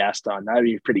and have a guest on. That'd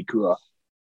be pretty cool.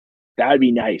 That would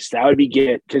be nice. That would be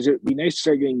good because it'd be nice to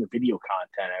start getting the video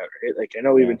content out. Right? Like, I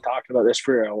know we've been talking about this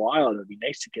for a while, and it'd be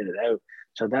nice to get it out.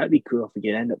 So that'd be cool if we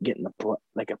could end up getting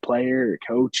a player or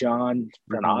coach on,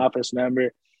 an office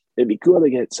member. It'd be cool to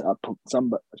get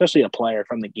some, especially a player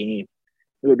from the game.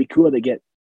 It would be cool to get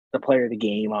the player of the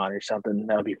game on or something.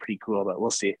 That would be pretty cool, but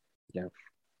we'll see. Yeah.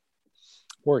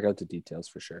 Work out the details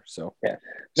for sure. So yeah,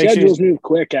 schedules move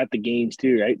quick at the games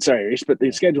too, right? Sorry, but the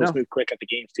schedules move quick at the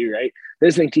games too, right?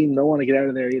 Visiting team don't want to get out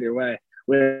of there either way,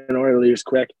 win or lose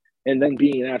quick, and then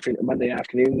being an Monday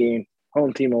afternoon game,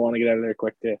 home team will want to get out of there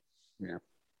quick too.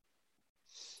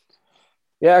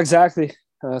 Yeah, exactly.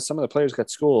 Some of the players got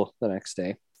school the next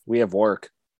day. We have work.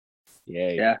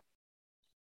 Yay. Yeah.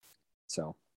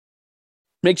 So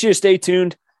make sure you stay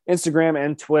tuned. Instagram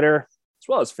and Twitter, as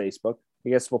well as Facebook. I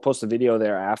guess we'll post a video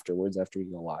there afterwards after we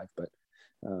go live. But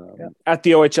at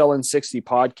the OHL in 60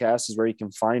 podcast is where you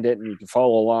can find it, and you can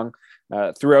follow along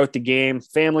throughout the game.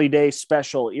 Family Day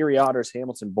special, Erie Otters,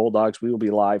 Hamilton Bulldogs. We will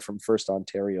be live from First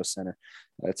Ontario Center.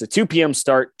 It's a 2 p.m.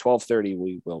 start, 12:30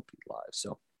 we will be live.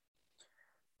 So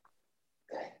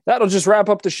that'll just wrap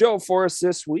up the show for us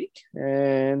this week.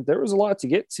 And there was a lot to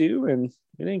get to, and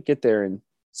we didn't get there in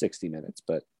 60 minutes,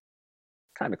 but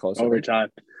kind of close.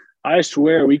 Overtime. I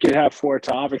swear we could have 4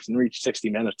 topics and reach 60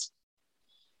 minutes.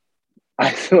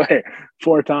 I swear,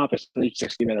 4 topics and reach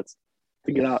 60 minutes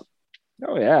to get up.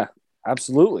 Oh, yeah,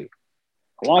 absolutely.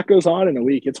 A lot goes on in a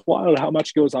week. It's wild how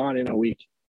much goes on in a week.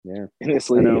 Yeah. In this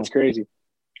league, it's crazy.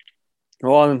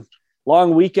 Well,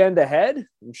 long weekend ahead.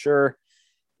 I'm sure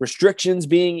restrictions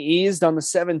being eased on the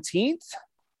 17th.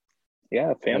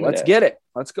 Yeah, family. Let's get it.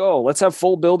 Let's go. Let's have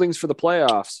full buildings for the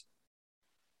playoffs.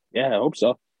 Yeah, I hope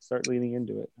so. Start leaning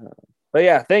into it. But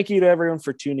yeah, thank you to everyone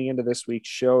for tuning into this week's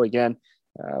show. Again,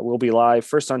 we'll be live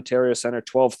First Ontario Center,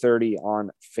 12:30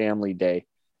 on Family Day.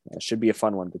 Should be a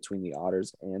fun one between the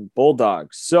Otters and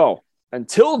Bulldogs. So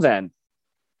until then,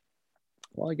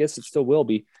 well, I guess it still will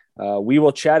be. We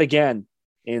will chat again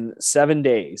in 7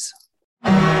 days.